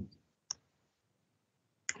is needed.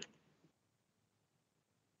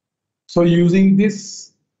 So using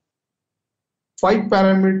this 5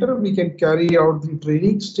 parameter, we can carry out the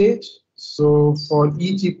training stage. So for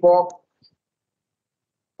each epoch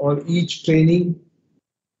or each training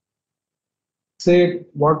set,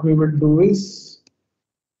 what we will do is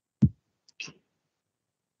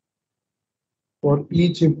for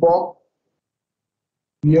each epoch,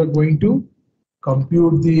 we are going to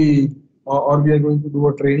compute the, or we are going to do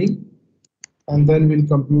a training, and then we'll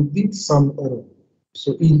compute the sum error.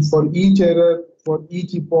 So for each error, for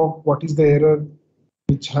each epoch, what is the error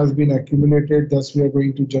which has been accumulated, thus we are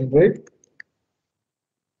going to generate.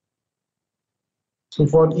 So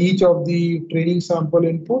for each of the training sample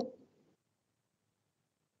input,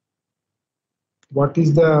 what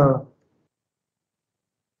is the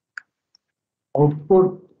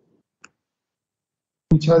output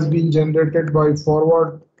which has been generated by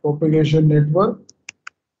forward propagation network?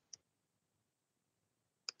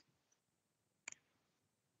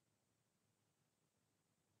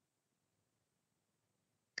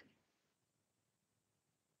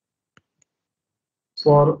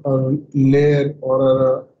 For a layer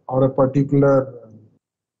or a particular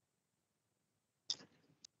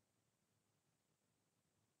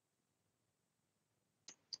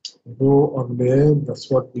row or layer, that's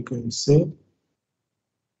what we can say.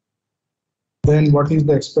 Then what is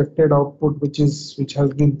the expected output which has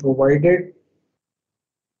been provided?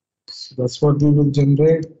 So that's what we will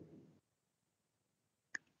generate.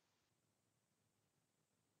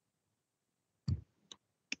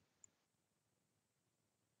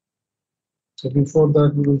 So before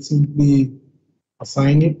that, we will simply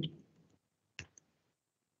assign it.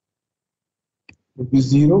 Will be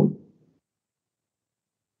 0.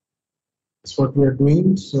 That's what we are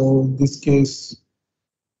doing. So in this case,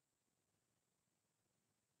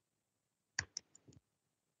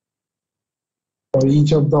 for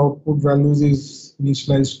each of the output values is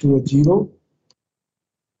initialized to a 0.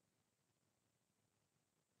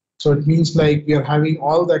 So it means like we are having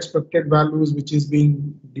all the expected values which is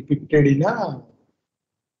being depicted in a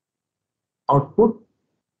output.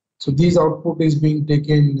 So these output is being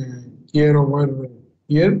taken care over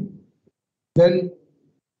here. Then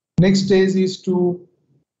next stage is to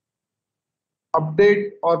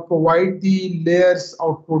update or provide the layers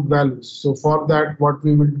output values. So for that, what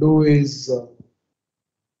we will do is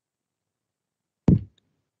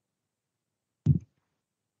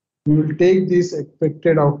we will take this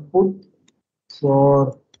expected output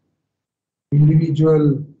for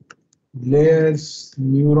individual layers,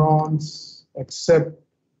 neurons, except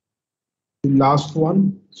the last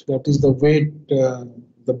one. So that is the weight,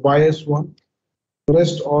 the bias one. The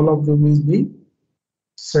rest, all of them is being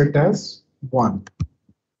set as 1.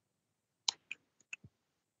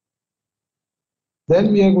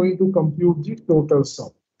 Then we are going to compute the total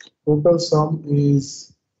sum. Total sum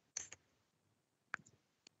is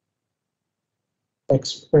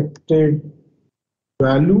expected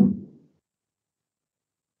value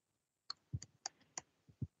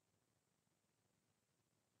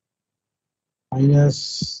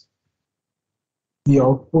minus the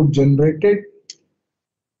output generated.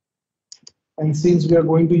 And since we are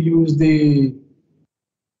going to use the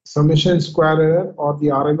summation square error or the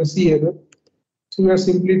RMSE error, so we are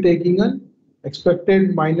simply taking an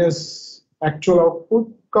expected minus actual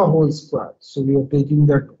output ka whole square. So we are taking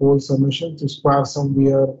that whole summation to square sum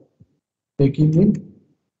we are taking in.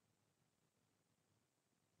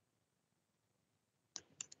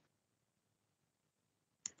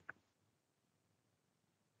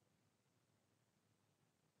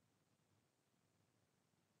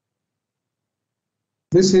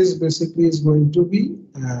 This is basically is going to be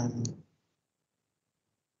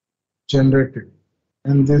generated,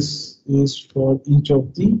 and this is for each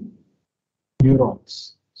of the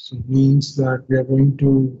neurons. So it means that we are going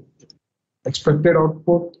to expected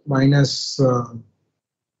output minus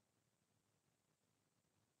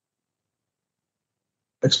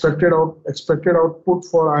expected output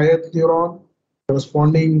for ith neuron,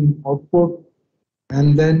 corresponding output,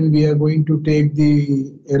 and then we are going to take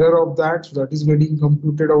the error of that, so that is getting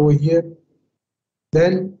computed over here.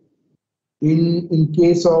 Then in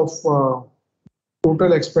case of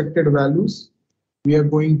total expected values, we are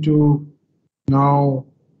going to now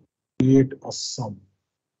create a sum.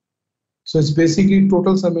 So it's basically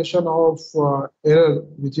total summation of error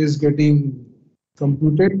which is getting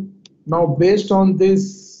computed. Now based on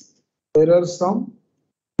this error sum,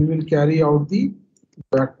 we will carry out the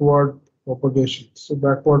backward propagation. So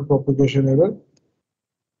backward propagation error.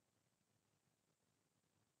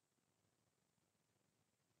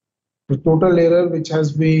 The total error which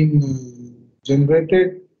has been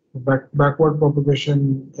generated, backward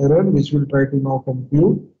propagation error, which will try to now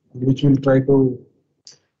compute, which will try to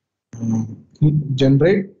uh,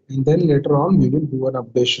 generate, and then later on we will do an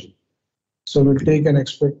updation. So we'll take an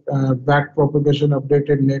back propagation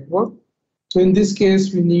updated network. So in this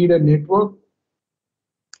case, we need a network.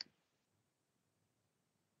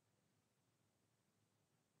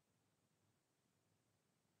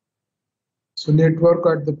 So network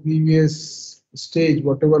at the previous stage,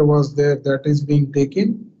 whatever was there, that is being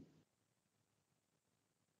taken,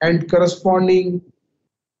 and corresponding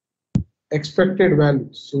expected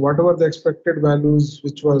values. So whatever the expected values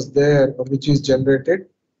which was there or which is generated,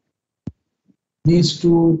 these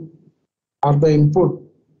two are the input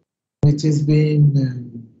which is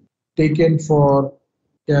being taken for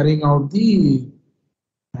carrying out the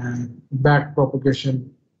back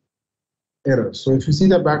propagation error. So if you see,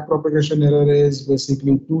 the back propagation error is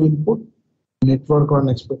basically two input, network on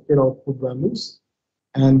expected output values,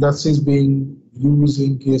 and that is being used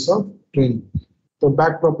in case of training. So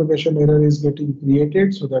back propagation error is getting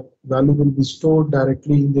created so that value will be stored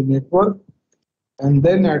directly in the network, and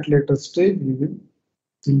then at later stage we will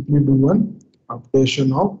simply do an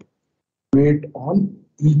updation of weight on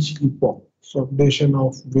each epoch. So updation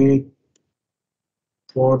of weight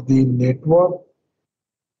for the network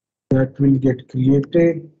that will get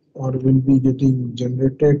created or will be getting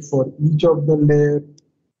generated for each of the layer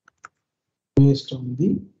based on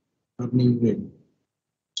the learning rate.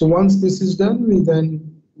 So once this is done,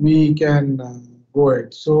 we can go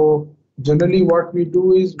ahead. So generally what we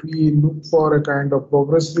do is we look for a kind of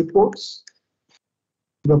progress reports.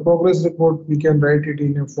 The progress report, we can write it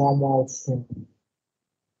in a form of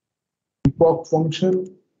epoch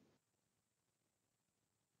function.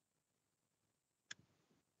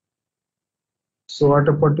 So at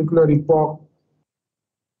a particular epoch,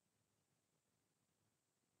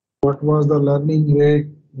 what was the learning rate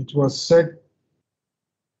which was set?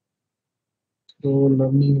 So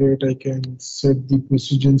learning rate, I can set the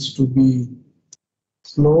precisions to be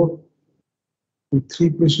slow with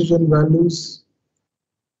 3 precision values.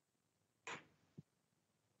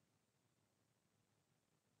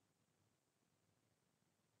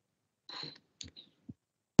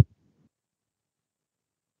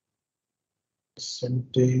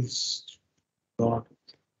 Percentage dot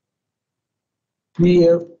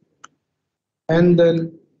 3f, and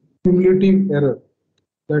then cumulative error,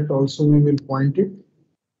 that also we will point it.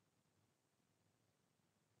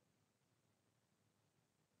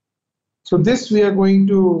 So this we are going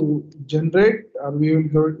to generate, we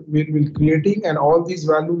will creating, and all these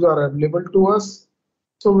values are available to us.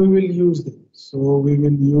 So we will use them. So we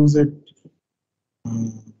will use it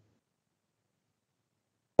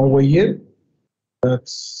over here.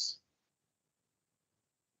 That's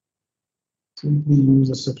simply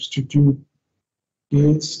use a substitute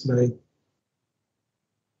case like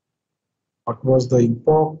what was the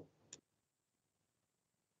epoch,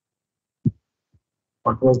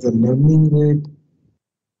 what was the learning rate,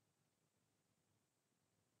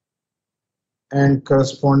 and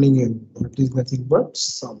corresponding in, that is nothing but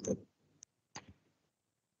something.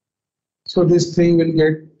 So this thing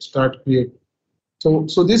will start create. So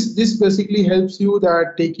this basically helps you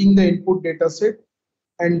that taking the input data set,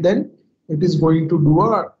 and then it is going to do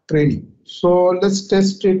a training. So let's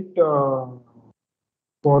test it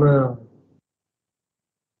for a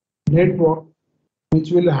network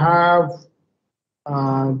which will have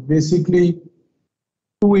basically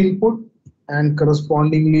two input and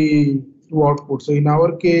correspondingly two output. So in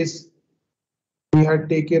our case, we had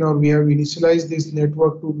taken or we have initialized this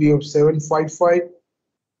network to be of 755,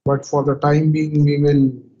 but for the time being, we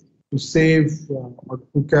will to save or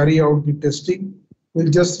to carry out the testing, we'll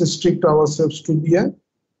just restrict ourselves to be a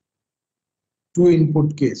two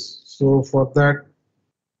input case. So for that,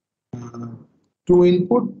 two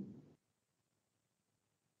input,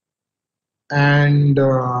 and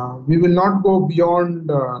we will not go beyond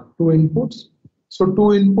two inputs. So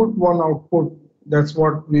two input, one output, that's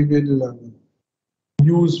what we will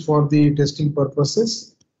use for the testing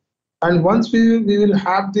purposes. And once we will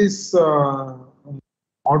have this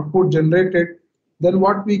output generated, then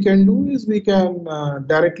what we can do is we can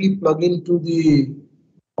directly plug into the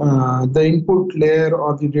input layer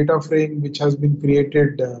or the data frame which has been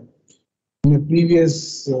created in the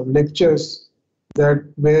previous lectures. that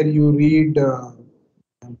where you read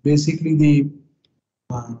basically the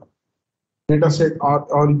uh, data set,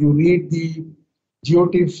 or you read the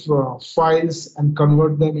GeoTIFF files and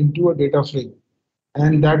convert them into a data frame,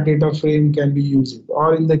 and that data frame can be used.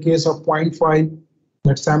 Or in the case of point file,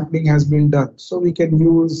 that sampling has been done, so we can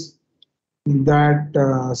use that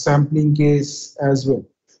sampling case as well.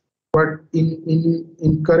 But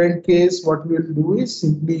in current case, what we'll do is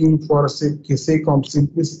simply for sake of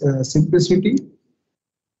simplicity,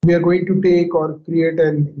 we are going to take or create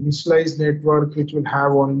an initialized network which will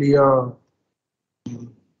have only a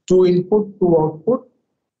two input, two output,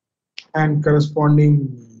 and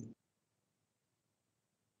corresponding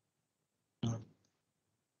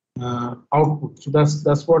output. So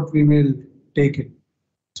that's what we will take it.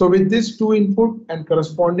 So with this two input and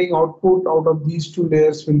corresponding output out of these two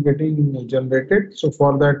layers will getting generated. So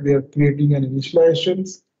for that we are creating an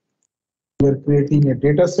initializations. We are creating a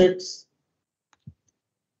data sets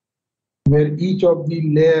where each of the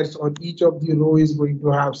layers or each of the row is going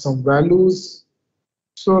to have some values.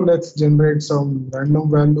 So let's generate some random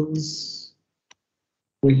values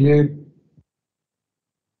over here.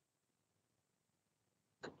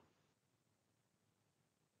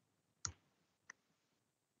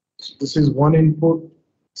 So this is one input.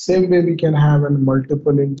 Same way we can have a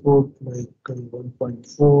multiple input like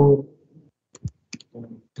 1.4,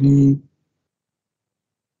 3,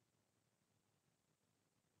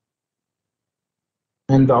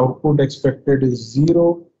 and the output expected is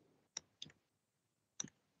 0.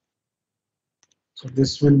 So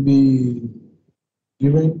this will be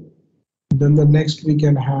given. Then the next we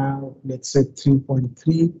can have, let's say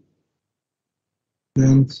 3.3,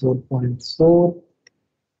 then 4.4.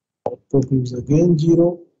 Output is again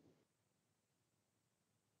 0.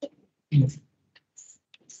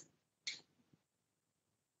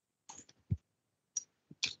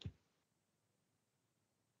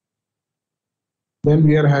 Then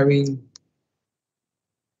we are having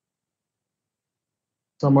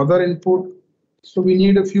some other input. So we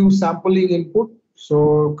need a few sampling input.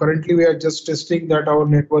 So currently we are just testing that our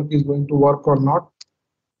network is going to work or not.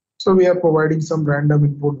 So we are providing some random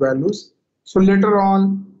input values. So later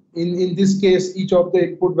on, in this case, each of the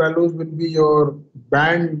input values will be your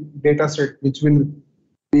band data set, which will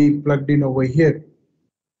be plugged in over here.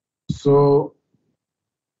 So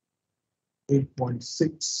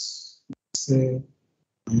 8.6, say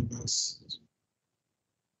minus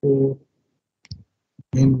 4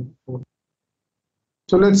 input.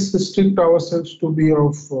 So let's restrict ourselves to be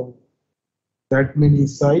of that many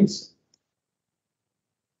size.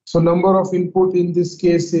 So number of input in this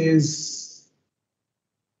case is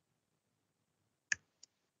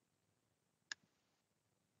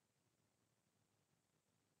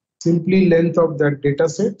simply length of that data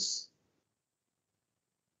sets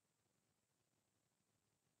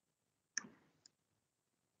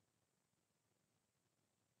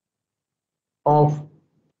of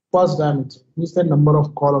first dimension, means the number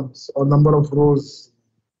of columns or number of rows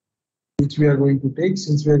which we are going to take.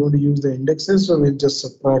 Since we are going to use the indexes, so we'll just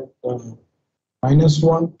subtract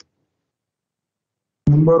 -1.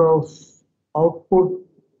 Number of output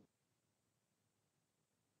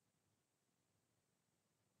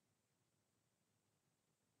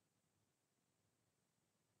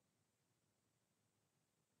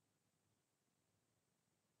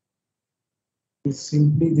is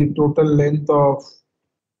simply the total length of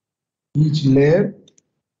each layer.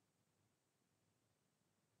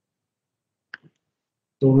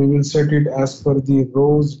 So we will set it as per the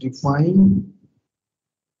rows defined,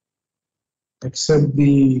 except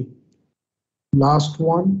the last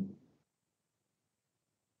one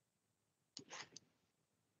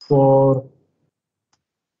for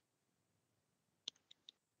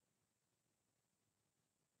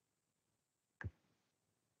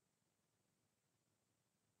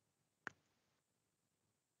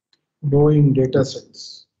knowing data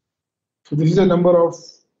sets. So this is a number of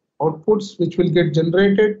outputs which will get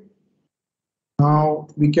generated. Now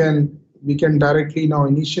we can directly now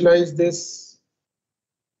initialize this.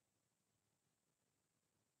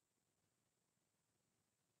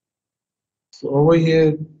 So over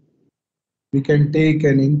here we can take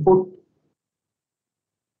an input.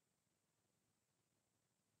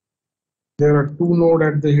 There are two nodes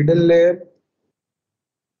at the hidden layer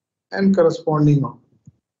and corresponding output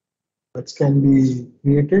that can be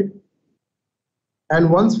created. And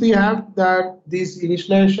once we have that this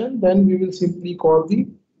initialization, then we will simply call the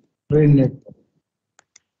train network.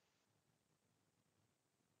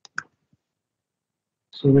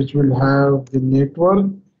 So which will have the network,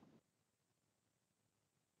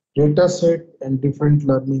 data set, and different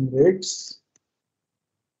learning rates.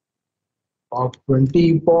 of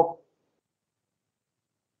 20 epoch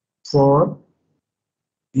for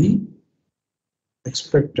the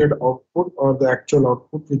expected output or the actual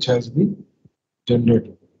output which has been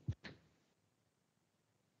generated.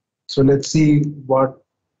 So let's see what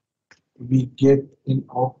we get in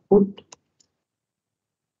output.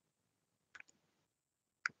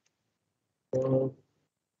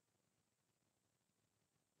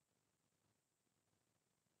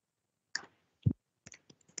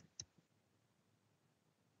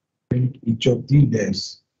 In each of the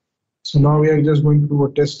layers. So now we are just going to do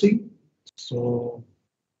a testing. So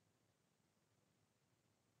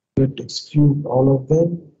let's execute all of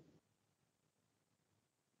them.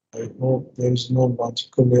 I hope there is no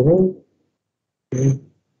logical error. Okay.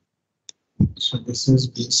 So this is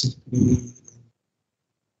basically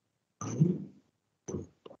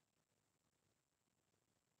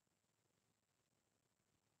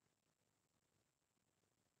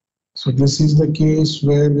so this is the case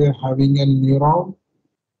where we are having a neuron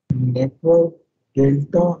network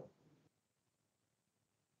delta.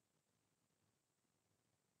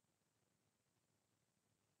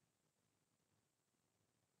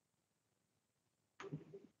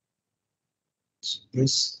 So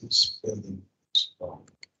this is spelling wrong.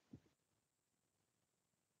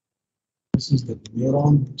 This is the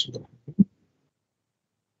neuron which we are having.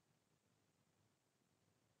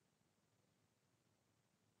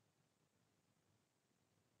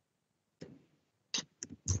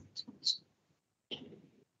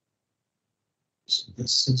 So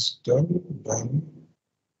this is done.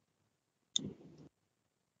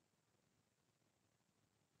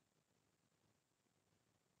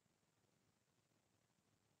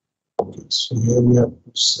 Okay, so here we have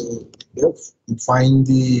to say if we find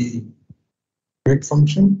the weight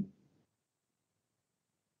function.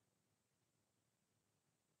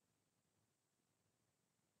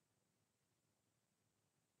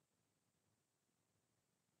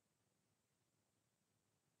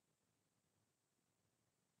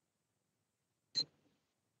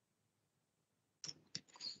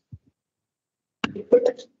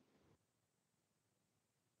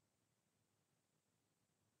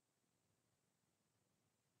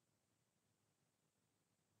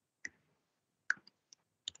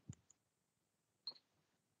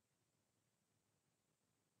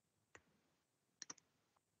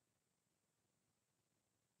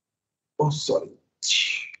 Oh, sorry.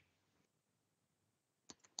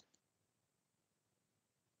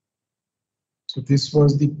 So this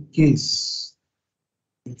was the case.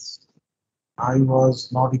 If I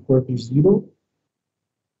was not equal to 0.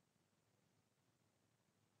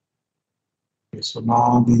 Okay, so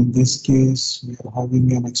now in this case, we are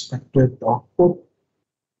having an expected output.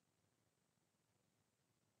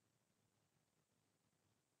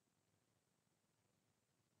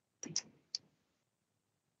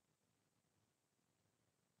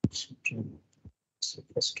 So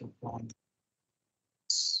first of all,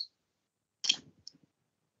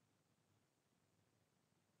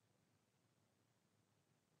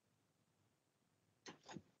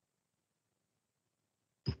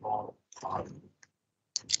 for I.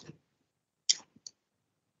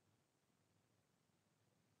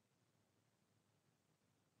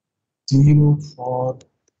 0 for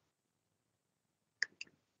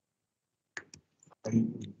I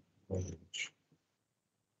range.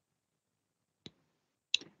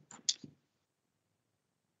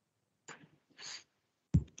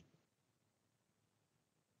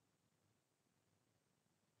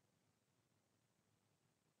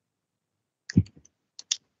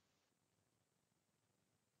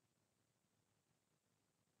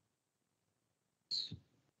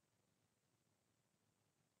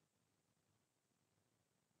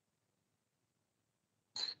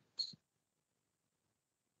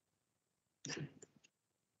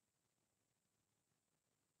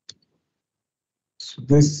 So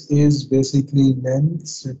this is basically length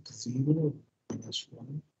set 0 minus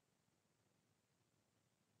 1.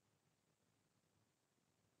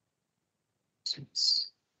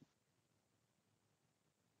 Six.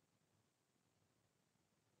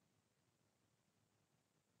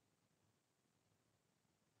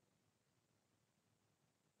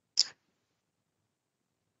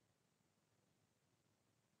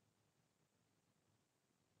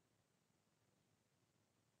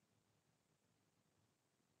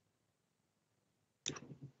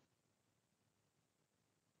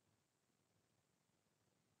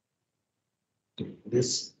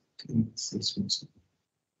 This is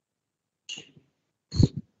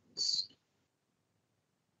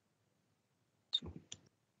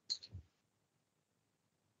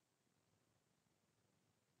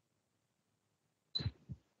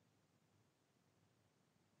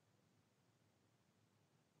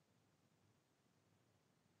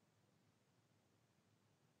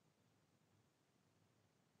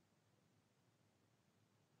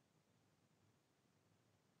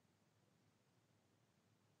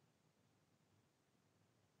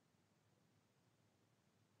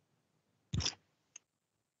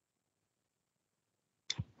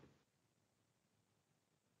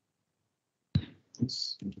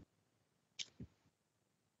Yes.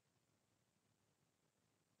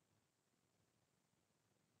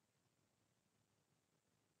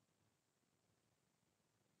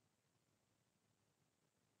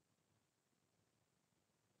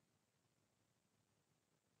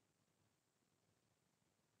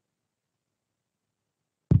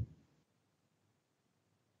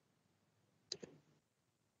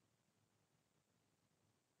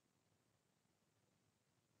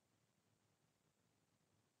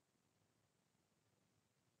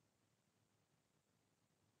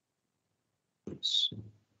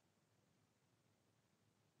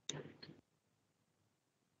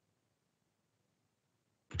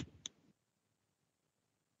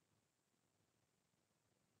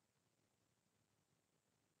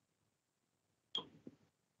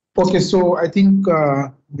 Okay, so I think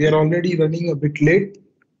we are already running a bit late.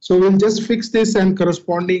 So we'll just fix this and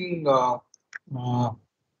corresponding, uh,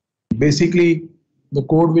 basically the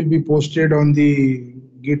code will be posted on the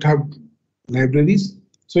GitHub libraries.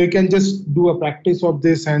 So you can just do a practice of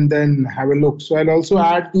this and then have a look. So I'll also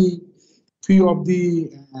add the few of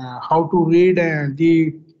the how to read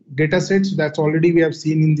the data sets that's already we have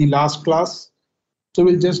seen in the last class. So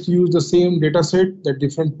we'll just use the same data set, the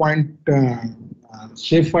different point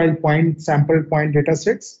shapefile point, sample point data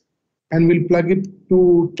sets, and we'll plug it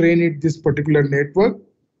to train it this particular network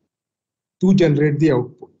to generate the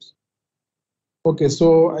outputs. Okay,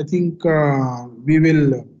 so I think we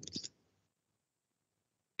will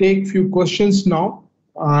take few questions now,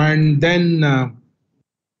 and then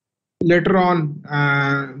later on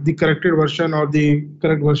the corrected version or the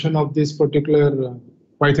correct version of this particular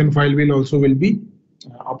Python file will be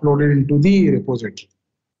uploaded into the repository.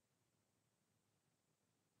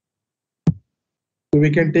 So we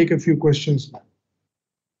can take a few questions now.